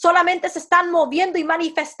ahorita solamente se están moviendo y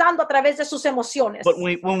manifestando a través de sus emociones. But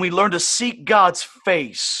when we learn to seek God's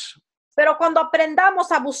face, Pero cuando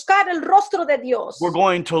aprendamos a buscar el rostro de Dios, we're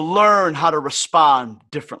going to learn how to respond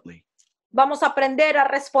differently. vamos a aprender a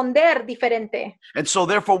responder diferente. And so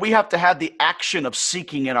therefore we have to have the action of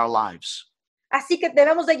seeking in our lives. Así que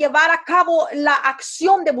debemos de llevar a cabo la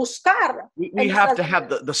acción de buscar. We have to have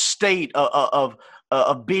the state of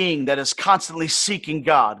being that is constantly seeking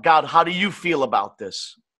God. God, how do you feel about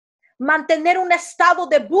this? Mantener un estado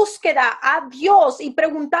de búsqueda a Dios y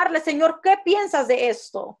preguntarle, Señor, ¿qué piensas de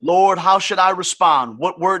esto? Lord, how should I respond?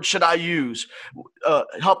 What words should I use?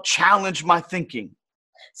 Help challenge my thinking.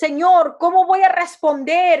 Señor, ¿cómo voy a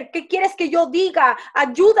responder? ¿Qué quieres que yo diga?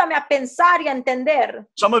 Ayúdame a pensar y a entender.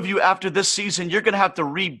 Some of you, after this season, you're going to have to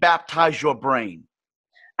rebaptize your brain.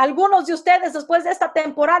 Algunos de ustedes después de esta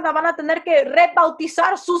temporada van a tener que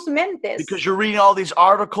rebautizar sus mentes. Because you're reading all these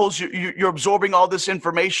articles, you're absorbing all this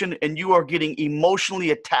information, and you are getting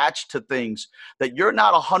emotionally attached to things that you're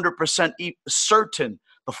not 100% certain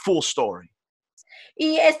the full story.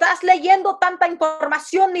 Y estás leyendo tanta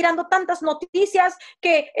información, mirando tantas noticias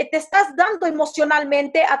que te estás dando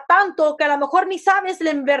emocionalmente a tanto que a lo mejor ni sabes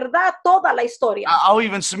en verdad toda la historia. I'll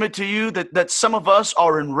even submit to you that some of us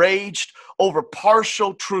are enraged over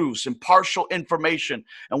partial truths and partial information,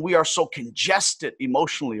 and we are so congested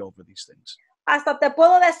emotionally over these things. Hasta te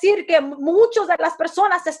puedo decir que muchas de las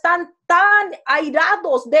personas están tan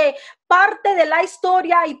airados de parte de la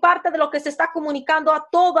historia y parte de lo que se está comunicando a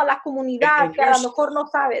toda la comunidad And que a lo mejor no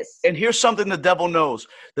sabes. And here's something the devil knows.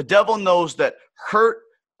 The devil knows that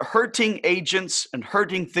hurting agents and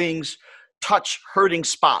hurting things touch hurting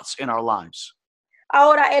spots in our lives.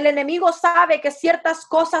 Ahora, el enemigo sabe que ciertas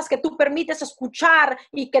cosas que tú permites escuchar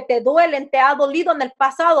y que te duelen, te ha dolido en el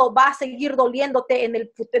pasado, va a seguir doliéndote en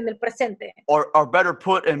el presente. Or better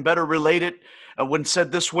put and better related, when said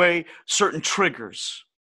this way, certain triggers.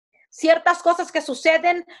 Ciertas cosas que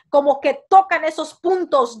suceden como que tocan esos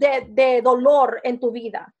puntos de dolor en tu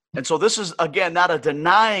vida. And so this is, again, not a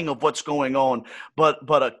denying of what's going on, but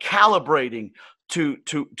a calibrating to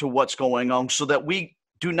what's going on so that we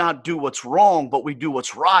do not do what's wrong, but we do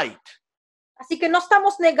what's right. Así que no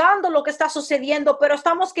estamos negando lo que está sucediendo, pero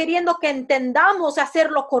estamos queriendo que entendamos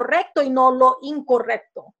hacer lo correcto y no lo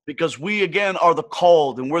incorrecto. Because we, again, are the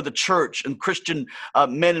called, and we're the church and Christian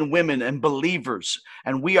men and women and believers,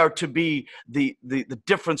 and we are to be the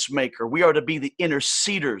difference maker. We are to be the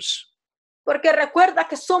interceders. Porque recuerda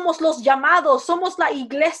que somos los llamados, somos la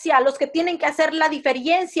iglesia, los que tienen que hacer la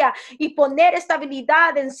diferencia y poner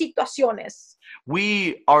estabilidad en situaciones.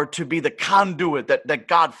 We are to be the conduit that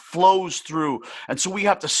God flows through. And so we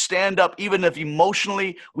have to stand up, even if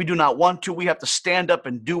emotionally we do not want to, we have to stand up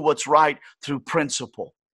and do what's right through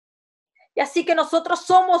principle. Y así que nosotros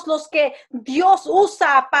somos los que Dios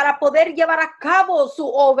usa para poder llevar a cabo su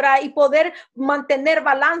obra y poder mantener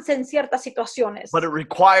balance en ciertas situaciones. But it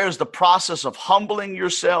requires the process of humbling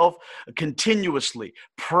yourself continuously,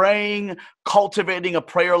 praying, cultivating a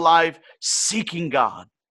prayer life, seeking God.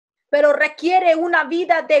 Pero requiere una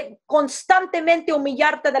vida de constantemente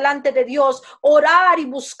humillarte delante de Dios, orar y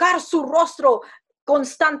buscar su rostro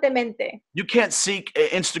constantemente. You can't seek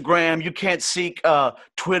Instagram, you can't seek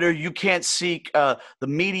Twitter, you can't seek the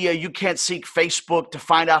media, you can't seek Facebook to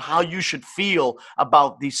find out how you should feel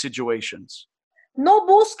about these situations. No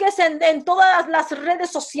busques en todas las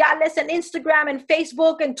redes sociales, en Instagram, en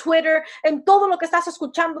Facebook, en Twitter, en todo lo que estás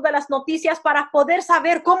escuchando de las noticias para poder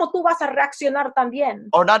saber cómo tú vas a reaccionar también.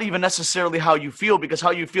 Or not even necessarily how you feel, because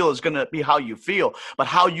how you feel is going to be how you feel, but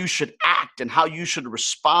how you should act and how you should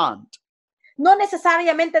respond. No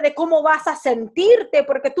necesariamente de cómo vas a sentirte,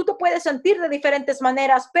 porque tú te puedes sentir de diferentes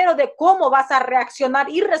maneras, pero de cómo vas a reaccionar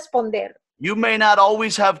y responder. You may not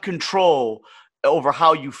always have control over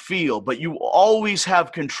how you feel, but you always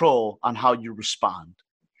have control on how you respond.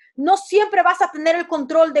 No siempre vas a tener el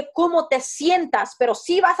control de cómo te sientas, pero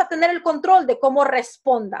sí vas a tener el control de cómo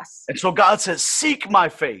respondas. And so God says, seek my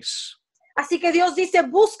face. Así que Dios dice,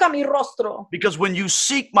 busca mi rostro. Because when you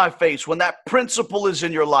seek my face, when that principle is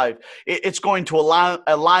in your life, it's going to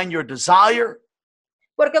align your desire.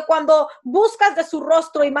 Porque cuando buscas de su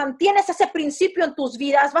rostro y mantienes ese principio en tus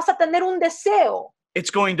vidas, vas a tener un deseo. It's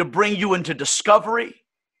going to bring you into discovery.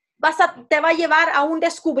 Te va a llevar a un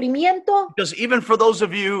descubrimiento. Because even for those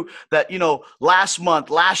of you that,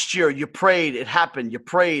 last year, you prayed, it happened. You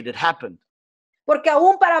prayed, it happened. Porque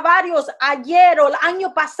aún para varios, ayer o el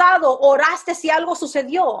año pasado, oraste si algo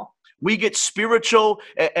sucedió. We get spiritual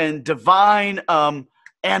and divine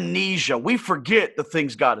amnesia. We forget the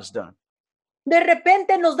things God has done. De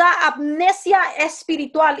repente nos da amnesia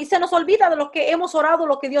espiritual y se nos olvida de lo que hemos orado,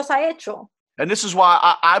 lo que Dios ha hecho. And this is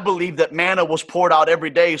why I believe that manna was poured out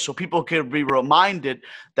every day so people could be reminded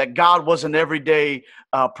that God was an everyday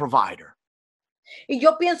provider. Y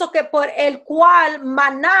yo pienso que por el cual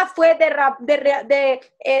maná fue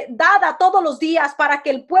dada todos los días para que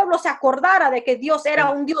el pueblo se acordara de que Dios era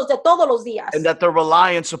un Dios de todos los días. And that the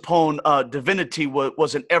reliance upon divinity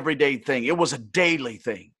was an everyday thing. It was a daily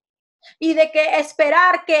thing. Y de que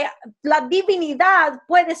esperar que la divinidad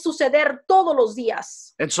puede suceder todos los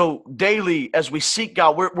días. And so daily, as we seek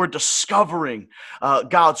God, we're discovering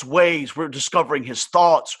God's ways. We're discovering his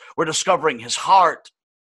thoughts. We're discovering his heart.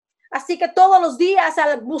 Así que todos los días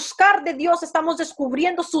al buscar de Dios estamos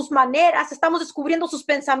descubriendo sus maneras, estamos descubriendo sus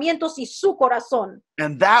pensamientos y su corazón.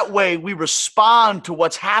 And that way we respond to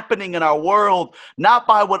what's happening in our world, not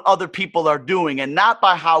by what other people are doing and not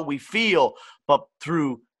by how we feel, but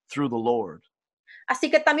through the Lord. Así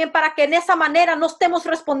que también para que en esa manera no estemos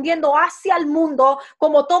respondiendo hacia el mundo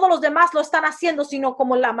como todos los demás lo están haciendo, sino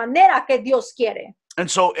como la manera que Dios quiere. And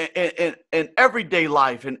so in everyday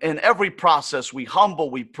life, in every process, we humble,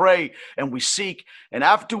 we pray, and we seek. And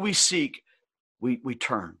after we seek, we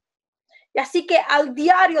turn. Y así que al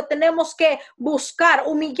diario tenemos que buscar,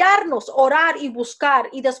 humillarnos, orar y buscar.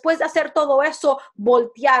 Y después de hacer todo eso,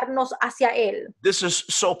 voltearnos hacia Él. This is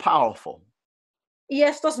so powerful Y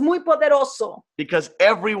esto es muy poderoso. because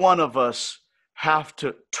every one of us have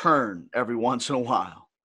to turn every once in a while.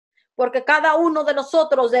 Porque cada uno de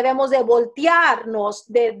nosotros debemos de voltearnos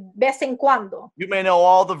de vez en cuando. You may know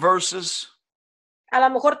all the verses. A lo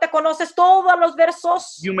mejor te conoces todos los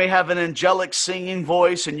versos. You may have an angelic singing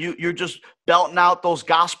voice and you're just belting out those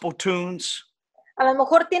gospel tunes. A lo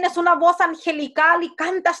mejor tienes una voz angelical y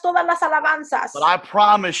cantas todas las alabanzas. But I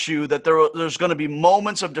promise you that there's going to be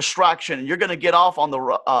moments of distraction and you're going to get off on the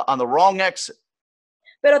wrong exit.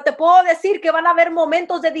 Pero te puedo decir que van a haber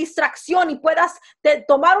momentos de distracción y puedas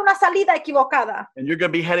tomar una salida equivocada. And you're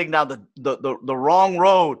going to be heading down the wrong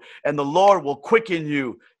road and the Lord will quicken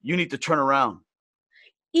you. You need to turn around.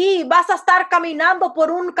 Y vas a estar caminando por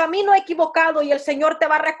un camino equivocado y el Señor te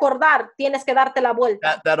va a recordar, tienes que darte la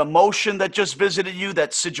vuelta. That emotion that just visited you,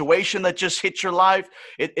 that situation that just hit your life,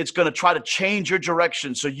 it's going to try to change your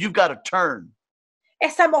direction. So you've got to turn.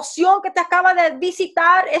 Esa emoción que te acaba de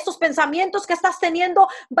visitar, esos pensamientos que estás teniendo,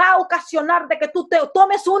 va a ocasionar de que tú te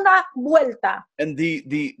tomes una vuelta. And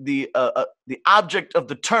the object of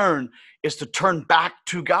the turn is to turn back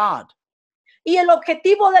to God. Y el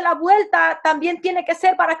objetivo de la vuelta también tiene que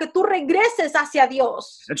ser para que tú regreses hacia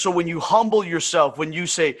Dios. And so when you humble yourself, when you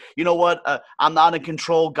say, you know what, I'm not in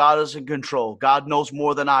control, God is in control. God knows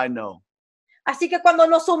more than I know. Así que cuando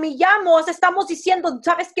nos humillamos, estamos diciendo,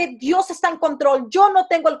 ¿sabes qué? Dios está en control. Yo no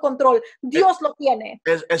tengo el control. Dios lo tiene.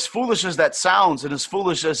 As foolish as that sounds and as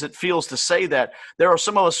foolish as it feels to say that, there are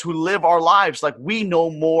some of us who live our lives like we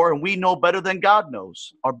know more and we know better than God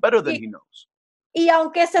knows, or better than He knows. Y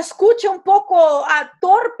aunque se escuche un poco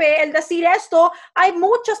torpe el decir esto, hay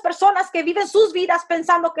muchas personas que viven sus vidas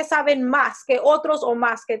pensando que saben más que otros o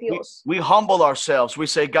más que Dios. We humble ourselves. We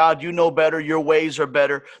say, God, you know better. Your ways are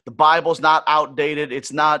better. The Bible's not outdated.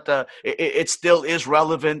 It's not. It still is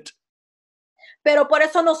relevant. Pero por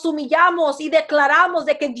eso nos humillamos y declaramos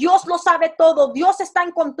de que Dios lo sabe todo. Dios está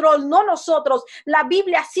en control, no nosotros. La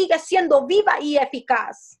Biblia sigue siendo viva y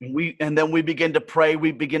eficaz. And then we begin to pray.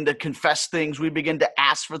 We begin to confess things. We begin to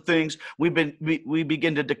ask for things. We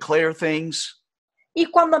begin to declare things. Y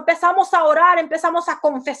cuando empezamos a orar, empezamos a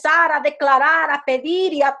confesar, a declarar, a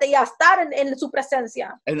pedir y a estar en su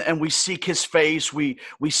presencia. And we seek His face. We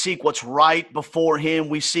seek what's right before Him.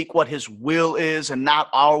 We seek what His will is and not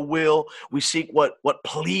our will. We seek what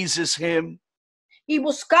pleases Him. Y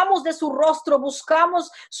buscamos de su rostro,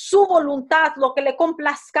 buscamos su voluntad, lo que le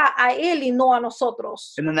complazca a Él y no a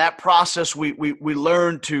nosotros. And in that process, we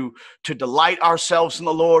learn to delight ourselves in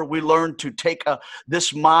the Lord. We learn to take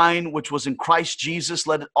this mind, which was in Christ Jesus,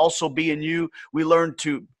 let it also be in you. We learn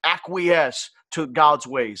to acquiesce to God's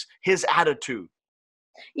ways, His attitude.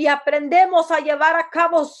 Y aprendemos a llevar a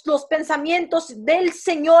cabo los pensamientos del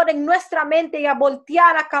Señor en nuestra mente y a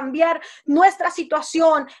voltear, a cambiar nuestra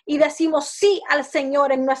situación y decimos sí al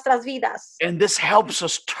Señor en nuestras vidas. And this helps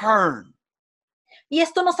us turn. Y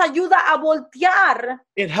esto nos ayuda a voltear.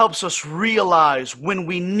 It helps us realize when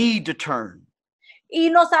we need to turn. Y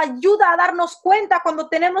nos ayuda a darnos cuenta cuando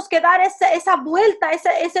tenemos que dar esa vuelta,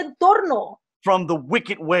 ese entorno. From the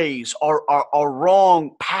wicked ways or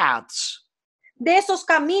wrong paths. De esos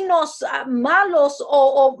caminos malos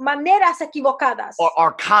o maneras equivocadas. Or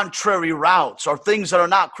our contrary routes or things that are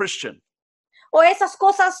not Christian. O esas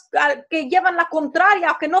cosas que llevan la contraria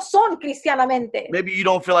o que no son cristianamente. Maybe you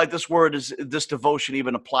don't feel like this devotion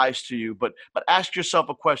even applies to you, but ask yourself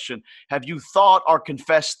a question. Have you thought or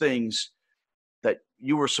confessed things that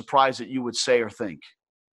you were surprised that you would say or think?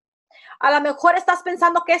 A lo mejor estás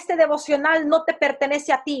pensando que este devocional no te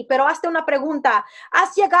pertenece a ti, pero hazte una pregunta.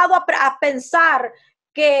 ¿Has llegado a pensar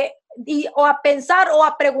o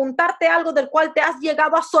a preguntarte algo del cual te has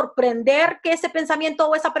llegado a sorprender que ese pensamiento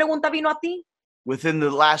o esa pregunta vino a ti? Within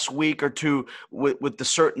the last week or two, with the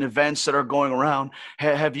certain events that are going around,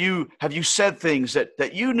 have you said things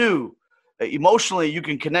that you knew emotionally you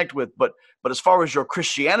can connect with, but as far as your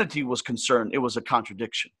Christianity was concerned, it was a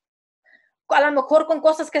contradiction? A lo mejor con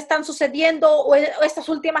cosas que están sucediendo o estas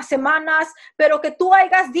últimas semanas, pero que tú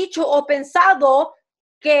hayas dicho o pensado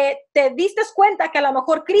que te diste cuenta que a lo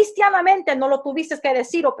mejor cristianamente no lo tuviste que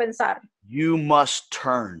decir o pensar. You must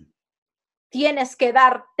turn. Tienes que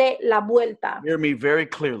darte la vuelta. Hear me very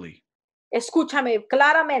clearly. Escúchame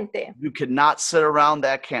claramente. You cannot sit around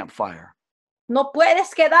that campfire. No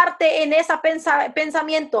puedes quedarte en ese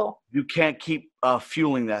pensamiento. You can't keep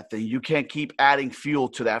fueling that thing. You can't keep adding fuel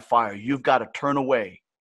to that fire. You've got to turn away.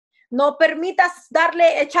 No permitas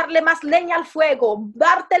echarle más leña al fuego.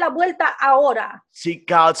 Darte la vuelta ahora. Seek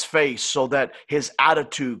God's face so that his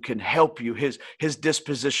attitude can help you, his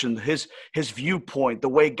disposition, his viewpoint, the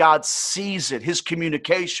way God sees it, his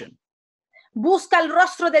communication. Busca el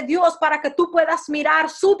rostro de Dios para que tú puedas mirar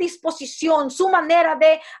su disposición, su manera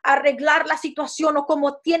de arreglar la situación o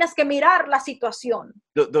cómo tienes que mirar la situación.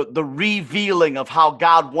 The revealing of how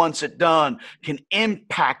God wants it done can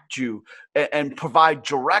impact you and provide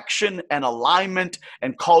direction and alignment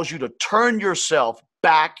and cause you to turn yourself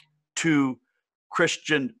back to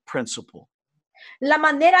Christian principle. La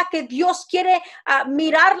manera que Dios quiere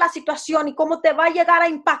mirar la situación y cómo te va a llegar a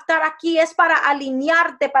impactar aquí es para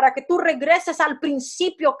alinearte, para que tú regreses al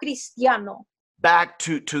principio cristiano. Back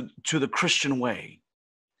to the Christian way.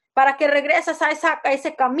 Para que regreses a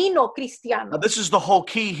ese camino cristiano. Now, this is the whole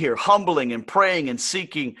key here. Humbling and praying and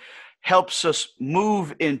seeking helps us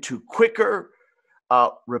move into quicker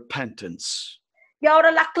repentance. Y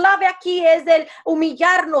ahora la clave aquí es el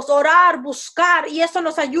humillarnos, orar, buscar, y eso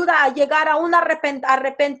nos ayuda a llegar a un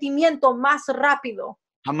arrepentimiento más rápido.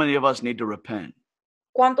 How many of us need to repent?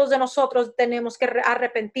 ¿Cuántos de nosotros tenemos que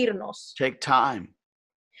arrepentirnos? Take time.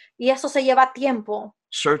 Y eso se lleva tiempo.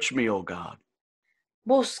 Search me, O God.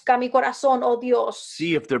 Busca mi corazón, oh Dios.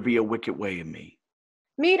 See if there be a wicked way in me.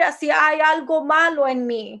 Mira si hay algo malo en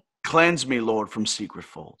mí. Cleanse me, Lord, from secret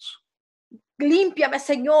faults. Límpiame,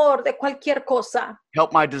 Señor, de cualquier cosa.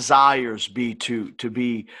 Help my desires be to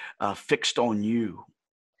be fixed on you.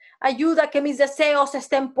 Ayuda que mis deseos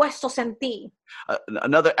estén puestos en ti.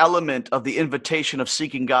 Another element of the invitation of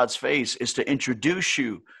seeking God's face is to introduce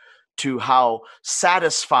you to how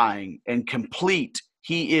satisfying and complete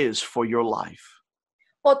He is for your life.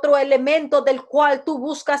 Otro elemento del cual tú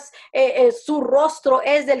buscas su rostro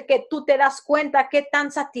es el que tú te das cuenta qué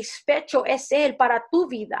tan satisfecho es Él para tu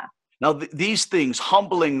vida. Now, these things,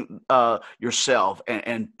 humbling yourself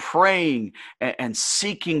and praying and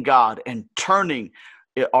seeking God and turning,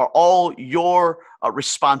 are all your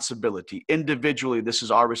responsibility. Individually, this is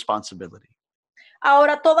our responsibility.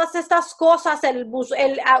 Ahora, todas estas cosas, el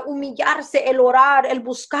humillarse, el orar, el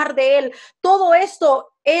buscar de Él, todo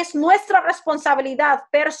esto es nuestra responsabilidad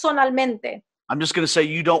personalmente. I'm just going to say,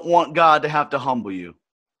 you don't want God to have to humble you.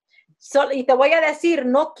 Y te voy a decir,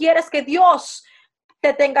 no quieres que Dios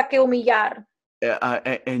te tenga que humillar.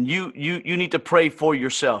 And you need to pray for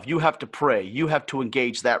yourself. You have to pray. You have to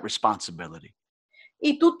engage that responsibility.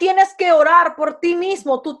 Y tú tienes que orar por ti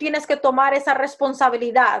mismo. Tú tienes que tomar esa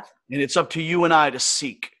responsabilidad. And it's up to you and I to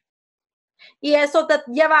seek. Y eso te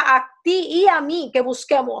lleva a ti y a mí que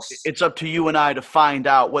busquemos. It's up to you and I to find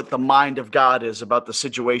out what the mind of God is about the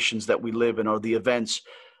situations that we live in or the events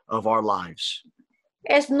of our lives.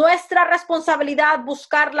 Es nuestra responsabilidad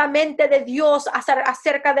buscar la mente de Dios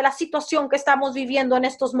acerca de la situación que estamos viviendo en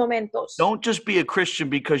estos momentos. Don't just be a Christian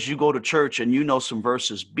because you go to church and you know some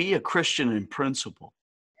verses. Be a Christian in principle.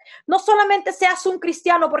 No solamente seas un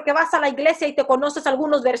cristiano porque vas a la iglesia y te conoces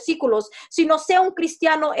algunos versículos, sino sea un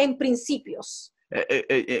cristiano en principios.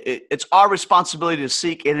 It's our responsibility to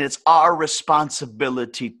seek, and it's our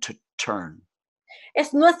responsibility to turn.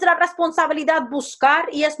 Es nuestra responsabilidad buscar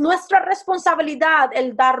y es nuestra responsabilidad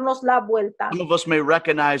el darnos la vuelta. Some of us may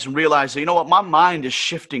recognize and realize that, you know what, my mind is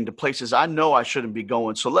shifting to places I know I shouldn't be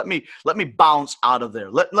going. So let me bounce out of there.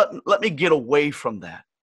 Let me get away from that.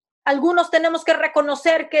 Algunos tenemos que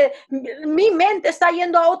reconocer que mi mente está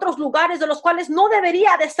yendo a otros lugares de los cuales no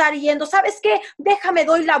debería de estar yendo. ¿Sabes qué? Déjame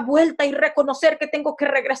doy la vuelta y reconocer que tengo que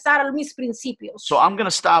regresar a mis principios. So I'm going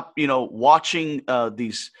to stop, watching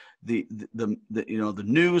the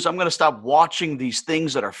news. I'm going to stop watching these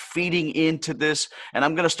things that are feeding into this, and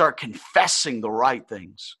I'm going to start confessing the right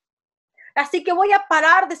things. Así que voy a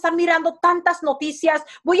parar de estar mirando tantas noticias.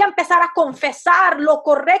 Voy a empezar a confesar lo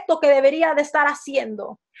correcto que debería de estar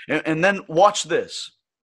haciendo. And then watch this.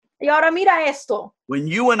 Y ahora mira esto. When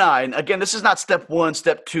you and I, and again, this is not step 1,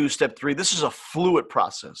 step 2, step 3. This is a fluid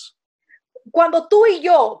process. Cuando tú y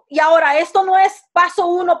yo, y ahora esto no es paso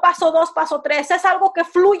 1, paso 2, paso 3, es algo que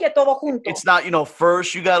fluye todo junto. It's not,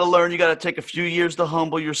 first you got to learn, you got to take a few years to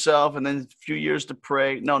humble yourself and then a few years to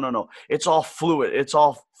pray. No. It's all fluid. It's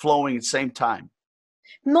all flowing at the same time.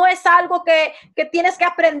 No es algo que tienes que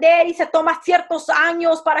aprender y se toma ciertos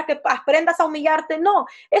años para que aprendas a humillarte. No,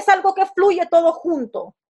 es algo que fluye todo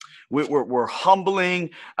junto. We're humbling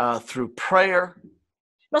through prayer.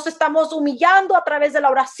 Nos estamos humillando a través de la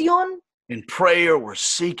oración. In prayer, we're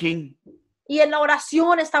seeking. Y en la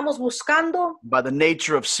oración estamos buscando. By the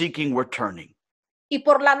nature of seeking, we're turning. Y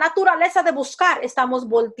por la naturaleza de buscar, estamos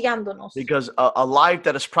volteándonos. Because a life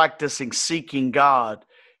that is practicing seeking God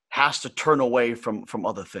has to turn away from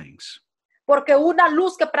other things. Porque una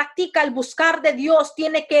luz que practica el buscar de Dios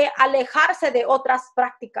tiene que alejarse de otras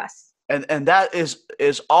prácticas. And that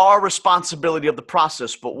is our responsibility of the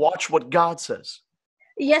process. But watch what God says.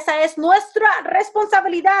 Y esa es nuestra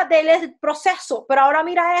responsabilidad del proceso. Pero ahora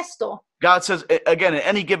mira esto. God says, again, in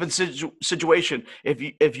any given situation,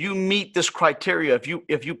 if you meet this criteria,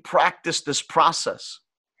 if you practice this process,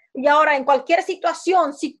 Y ahora en cualquier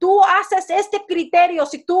situación, si tú haces este criterio,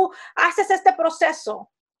 si tú haces este proceso,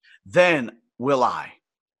 then will I.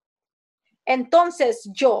 entonces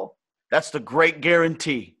yo. That's the great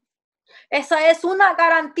guarantee. Esa es una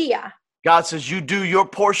garantía. God says, you do your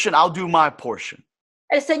portion, I'll do my portion.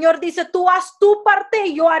 El Señor dice, tú haz tu parte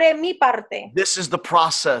y yo haré mi parte. This is the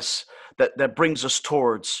process that brings us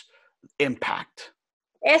towards impact.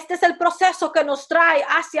 Este es el proceso que nos trae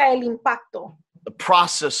hacia el impacto. The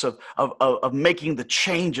process of making the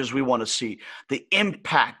changes we want to see, the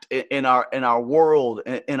impact in our world,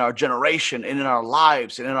 in our generation, and in our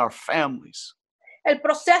lives, and in our families. El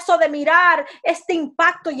proceso de mirar este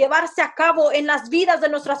impacto llevarse a cabo en las vidas de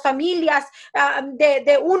nuestras familias,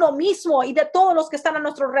 de uno mismo y de todos los que están a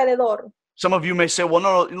nuestro alrededor. Some of you may say, well,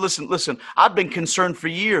 no, listen, I've been concerned for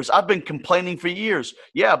years. I've been complaining for years.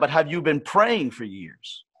 Yeah, but have you been praying for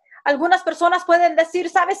years? Algunas personas pueden decir,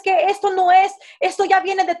 ¿sabes qué? Esto ya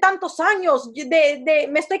viene de tantos años,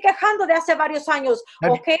 me estoy quejando de hace varios años.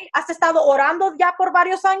 ¿Ok? ¿Has estado orando ya por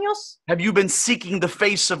varios años? Have you been seeking the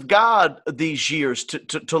face of God these years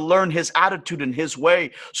to learn his attitude and his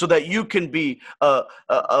way so that you can be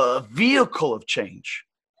a vehicle of change?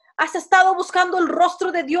 ¿Has estado buscando el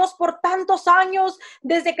rostro de Dios por tantos años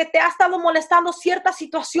desde que te ha estado molestando cierta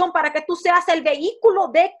situación para que tú seas el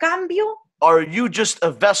vehículo de cambio? Are you just a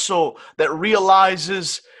vessel that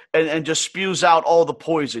realizes and just spews out all the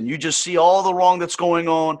poison? You just see all the wrong that's going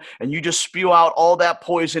on and you just spew out all that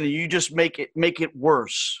poison and you just make it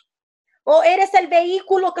worse. ¿O eres el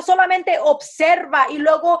vehículo que solamente observa y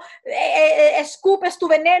luego escupes tu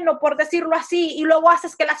veneno, por decirlo así, y luego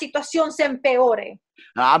haces que la situación se empeore?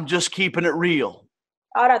 Now, I'm just keeping it real.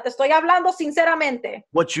 Ahora, te estoy hablando sinceramente.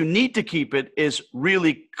 What you need to keep it is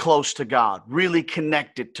really close to God, really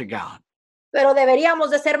connected to God. Pero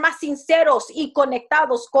deberíamos de ser más sinceros y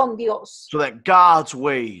conectados con Dios. So that God's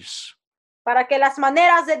ways para que las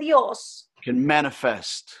maneras de Dios can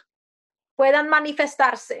manifest puedan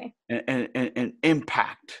manifestarse and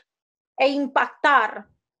impact. E impactar.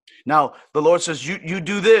 Now, the Lord says, you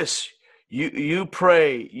do this. You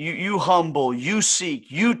pray, you humble, you seek,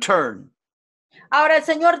 you turn. Ahora el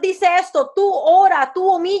Señor dice esto, tú ora, tú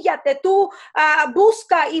humíllate, tú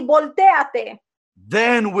busca y voltéate.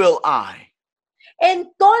 Then will I.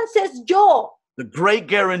 Entonces yo. The great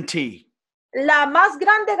guarantee. La más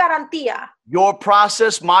grande garantía. Your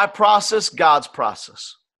process, my process, God's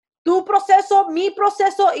process. Tu proceso, mi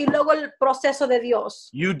proceso y luego el proceso de Dios.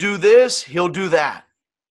 You do this, he'll do that.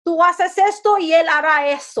 Tú haces esto y él hará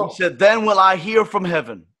eso. He said, then will I hear from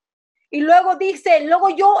heaven. Y luego dice, luego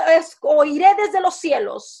yo oiré desde los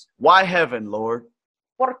cielos. Why heaven, Lord?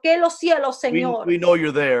 ¿Por qué los cielos, Señor? We know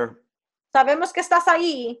you're there. Sabemos que estás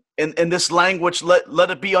ahí. In this language, let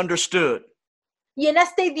it be understood. Y en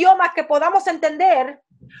este idioma que podamos entender.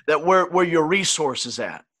 That where your resource is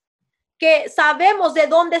at. Que sabemos de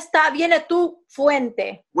dónde viene tu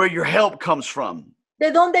fuente. Where your help comes from.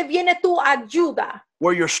 De dónde viene tu ayuda.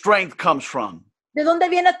 Where your strength comes from. De dónde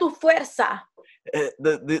viene tu fuerza.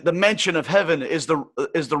 The mention of heaven is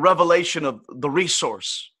the revelation of the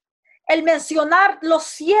resource. El mencionar los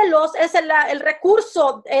cielos es el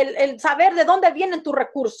recurso, el saber de dónde vienen tus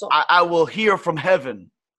recursos. I will hear from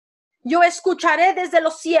heaven. Yo escucharé desde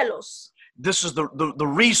los cielos. This is the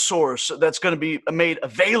resource that's going to be made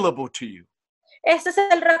available to you. Ese es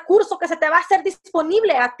el recurso que se te va a hacer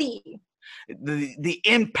disponible a ti. The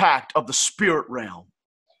impact of the spirit realm.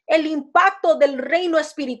 El impacto del reino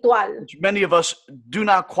espiritual. Which many of us do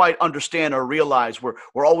not quite understand or realize.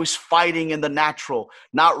 We're always fighting in the natural,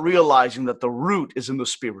 not realizing that the root is in the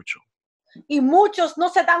spiritual. Y muchos no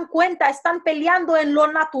se dan cuenta, están peleando en lo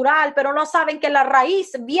natural, pero no saben que la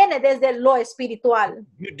raíz viene desde lo espiritual.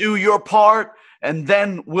 You do your part, and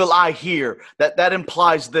then will I hear. That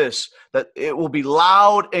implies this, that it will be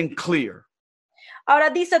loud and clear.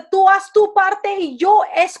 Ahora dice, tú haz tu parte y yo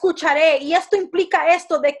escucharé. Y esto implica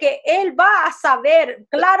esto de que él va a saber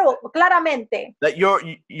claramente. That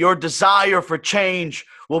your desire for change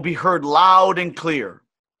will be heard loud and clear.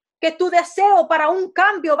 Que tu deseo para un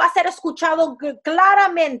cambio va a ser escuchado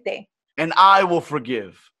claramente. And I will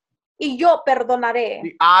forgive. Y yo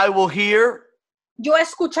perdonaré. I will hear. Yo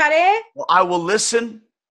escucharé, I will listen,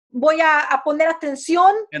 voy a poner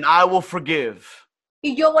atención and I will forgive.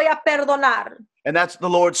 y yo voy a perdonar. And that's the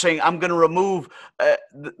Lord saying, I'm going to remove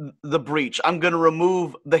the breach. I'm going to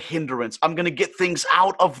remove the hindrance. I'm going to get things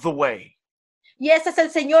out of the way. Y ese es el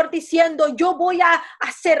Señor diciendo, yo voy a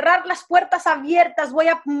cerrar las puertas abiertas, voy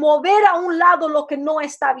a mover a un lado lo que no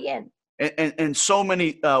está bien. And in so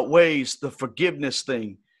many ways, the forgiveness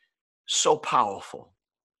thing, so powerful.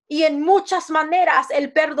 Y en muchas maneras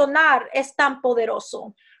el perdonar es tan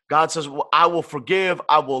poderoso. God says, well, I will forgive,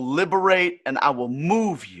 I will liberate, and I will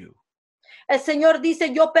move you. El Señor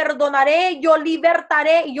dice, yo perdonaré, yo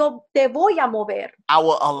libertaré, yo te voy a mover. I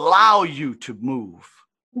will allow you to move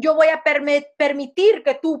Yo voy a permitir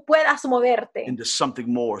que tú puedas moverte into something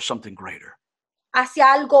more, something greater.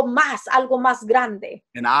 hacia algo más grande.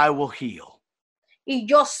 And I will heal. Y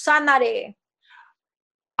yo sanaré.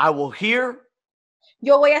 I will hear.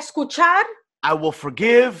 Yo voy a escuchar. I will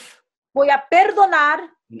forgive. Voy a perdonar.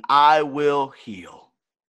 And I will heal.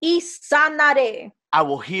 Y sanaré. I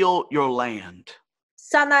will heal your land.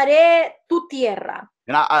 Sanaré tu tierra.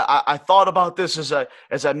 And I thought about this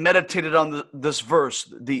as I meditated on this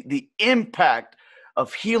verse, the impact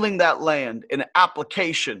of healing that land in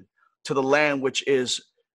application to the land which is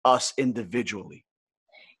us individually.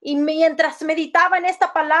 Y mientras meditaba en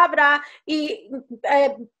esta palabra y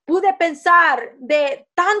pude pensar de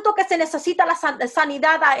tanto que se necesita la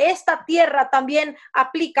sanidad a esta tierra, también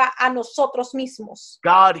aplica a nosotros mismos.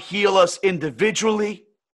 God heal us individually.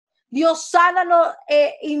 Dios sánanos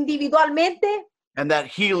individualmente. And that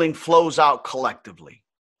healing flows out collectively.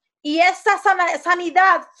 Y esa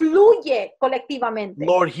sanidad fluye colectivamente.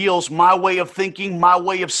 Lord heals my way of thinking, my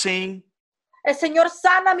way of seeing. El Señor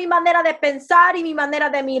sana mi manera de pensar y mi manera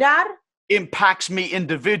de mirar. Impacts me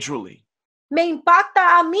individually. Me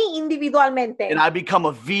impacta a mí individualmente. And I become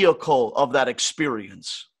a vehicle of that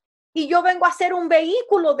experience. Y yo vengo a ser un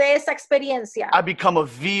vehículo de esa experiencia. I become a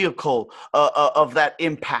vehicle of that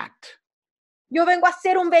impact. Yo vengo a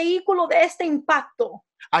ser un vehículo de este impacto.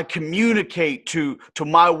 I communicate to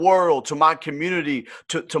my world, to my community,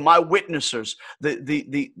 to my witnessers,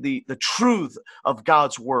 the truth of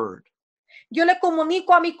God's word. Yo le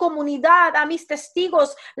comunico a mi comunidad, a mis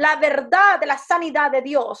testigos, la verdad de la sanidad de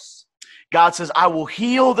Dios. God says, I will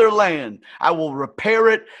heal their land. I will repair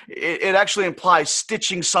it. It actually implies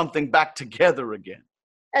stitching something back together again.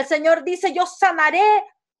 El Señor dice, yo sanaré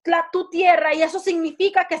tu tierra, y eso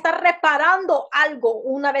significa que está reparando algo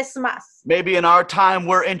una vez más. Maybe in our time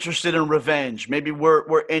we're interested in revenge. Maybe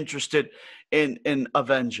we're interested in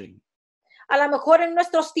avenging. A lo mejor en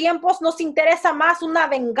nuestros tiempos nos interesa más una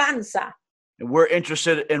venganza. And we're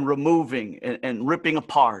interested in removing and ripping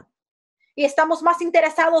apart. Y estamos más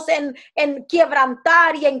interesados en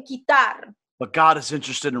quebrantar y en quitar. But God is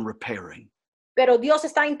interested in repairing. Pero Dios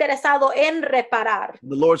está interesado en reparar.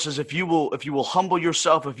 The Lord says, if you will humble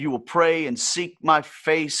yourself, if you will pray and seek my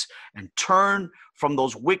face and turn from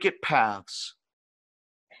those wicked paths.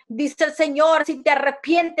 Dice el Señor, si te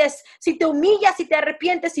arrepientes, si te humillas, si te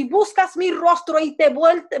arrepientes, si buscas mi rostro y te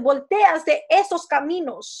volteas de esos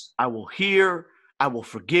caminos. I will hear, I will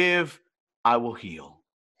forgive, I will heal.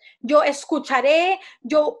 Yo escucharé,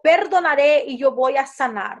 yo perdonaré y yo voy a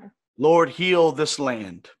sanar. Lord, heal this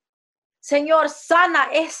land. Señor, sana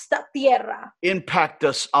esta tierra. Impact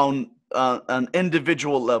us on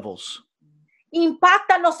individual levels.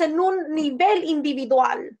 Impáctanos en un nivel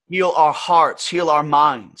individual. Heal our hearts, heal our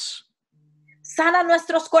minds. Sana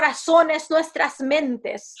nuestros corazones, nuestras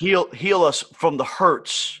mentes. Heal us from the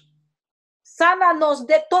hurts, Sánanos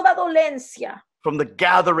de toda dolencia, from the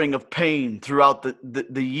gathering of pain throughout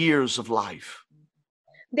the years of life.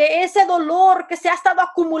 de ese dolor que se ha estado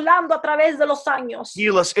acumulando a través de los años.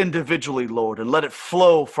 Heal us individually, Lord, and let it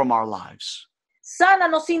flow from our lives.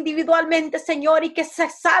 Sánanos individualmente, Señor, y que se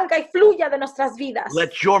salga y fluya de nuestras vidas.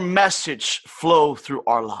 Let your message flow through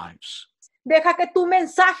our lives. Deja que tu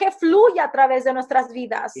mensaje fluya a través de nuestras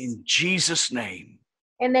vidas. In Jesus' name.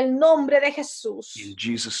 En el nombre de Jesús. In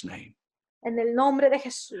Jesus' name. En el nombre de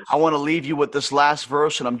Jesús. I want to leave you with this last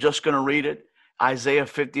verse, and I'm just going to read it. Isaiah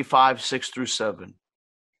 55, 6 through 7.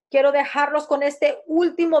 Quiero dejarlos con este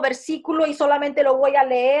último versículo y solamente lo voy a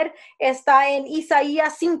leer. Está en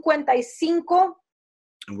Isaías 55.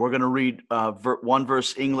 And we're going to read one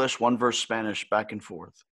verse English, one verse Spanish, back and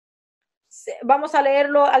forth. Vamos a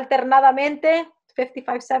leerlo alternadamente.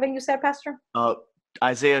 55:7, you said, Pastor?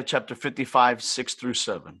 Isaiah chapter 55, 6 through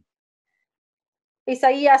 7.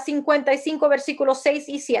 Isaías 55, versículos 6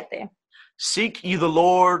 y 7. Seek ye the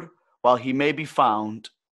Lord while he may be found.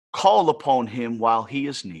 Call upon him while he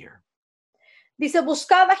is near. Dice,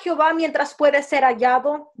 buscad a Jehová mientras puede ser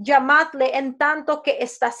hallado, llamadle en tanto que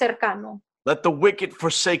está cercano. Let the wicked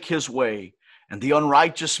forsake his way, and the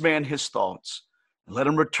unrighteous man his thoughts. And let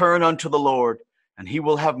him return unto the Lord, and he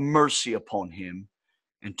will have mercy upon him,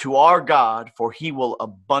 and to our God, for he will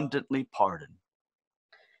abundantly pardon.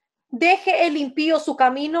 Deje el impío su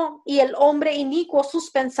camino y el hombre inicuo sus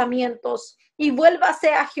pensamientos, y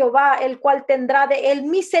vuélvase a Jehová, el cual tendrá de él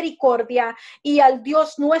misericordia, y al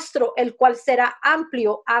Dios nuestro, el cual será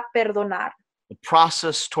amplio a perdonar. The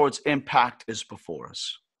process towards impact is before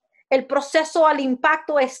us. El proceso al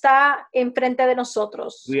impacto está enfrente de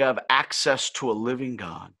nosotros. We have access to a living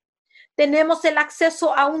God. Tenemos el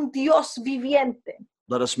acceso a un Dios viviente.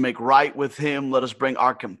 Let us make right with him. Let us bring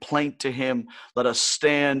our complaint to him. Let us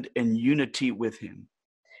stand in unity with him.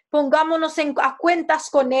 Pongámonos a cuentas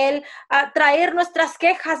con él, a traer nuestras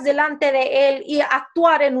quejas delante de él y a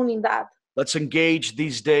actuar en unidad. Let's engage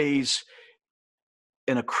these days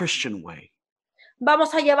in a Christian way.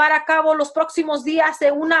 Vamos a llevar a cabo los próximos días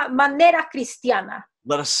de una manera cristiana.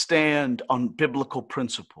 Let us stand on biblical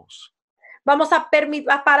principles. Vamos a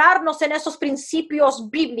pararnos en esos principios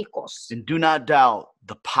bíblicos. And do not doubt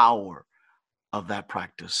the power of that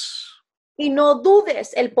practice. Y no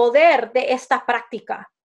dudes el poder de esta práctica.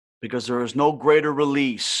 Because there is no greater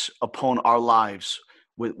release upon our lives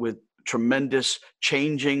with tremendous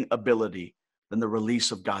changing ability than the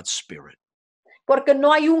release of God's Spirit. Porque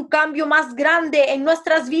no hay un cambio más grande en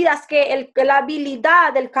nuestras vidas que la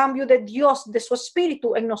habilidad del cambio de Dios, de su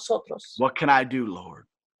Espíritu en nosotros. What can I do, Lord?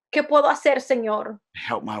 ¿Qué puedo hacer, Señor?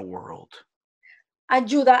 Help my world.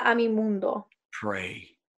 Ayuda a mi mundo.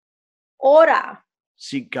 Pray. Ora.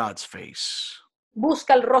 Seek God's face.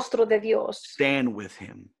 Busca el rostro de Dios. Stand with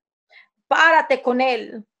him. Párate con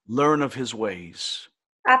él. Learn of his ways.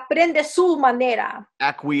 Aprende su manera.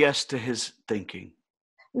 Acquiesce to his thinking.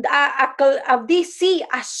 Di sí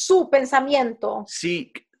a su pensamiento.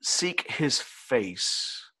 Seek his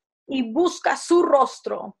face. Y busca su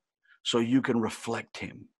rostro. So you can reflect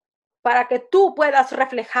him. Para que tú puedas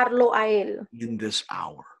reflejarlo a él. In this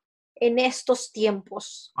hour. En estos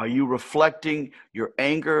tiempos. Are you reflecting your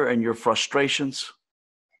anger and your frustrations?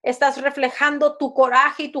 ¿Estás reflejando tu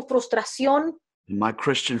coraje y tu frustración? My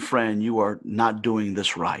Christian friend, you are not doing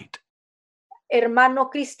this right. Hermano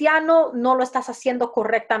cristiano, no lo estás haciendo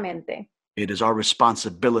correctamente. It is our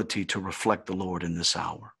responsibility to reflect the Lord in this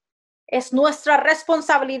hour. Es nuestra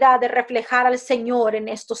responsabilidad de reflejar al Señor en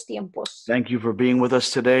estos tiempos. Thank you for being with us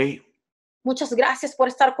today. Muchas gracias por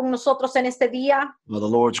estar con nosotros en este día. By the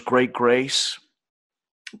Lord's great grace,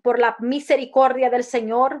 por la misericordia del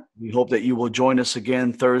Señor. we hope that you will join us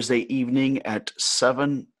again Thursday evening at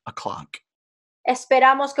 7 o'clock.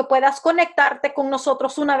 Esperamos que puedas conectarte con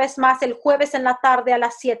nosotros una vez más el jueves en la tarde a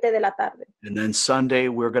las 7 de la tarde. And then Sunday,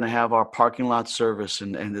 we're going to have our parking lot service,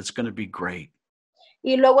 and it's going to be great.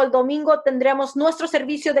 Y luego el domingo tendremos nuestro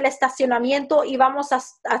servicio del estacionamiento y vamos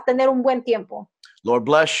a tener un buen tiempo. Lord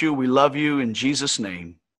bless you. We love you in Jesus'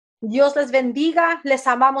 name. Dios les bendiga. Les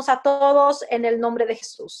amamos a todos en el nombre de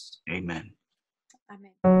Jesús. Amen.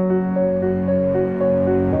 Amén.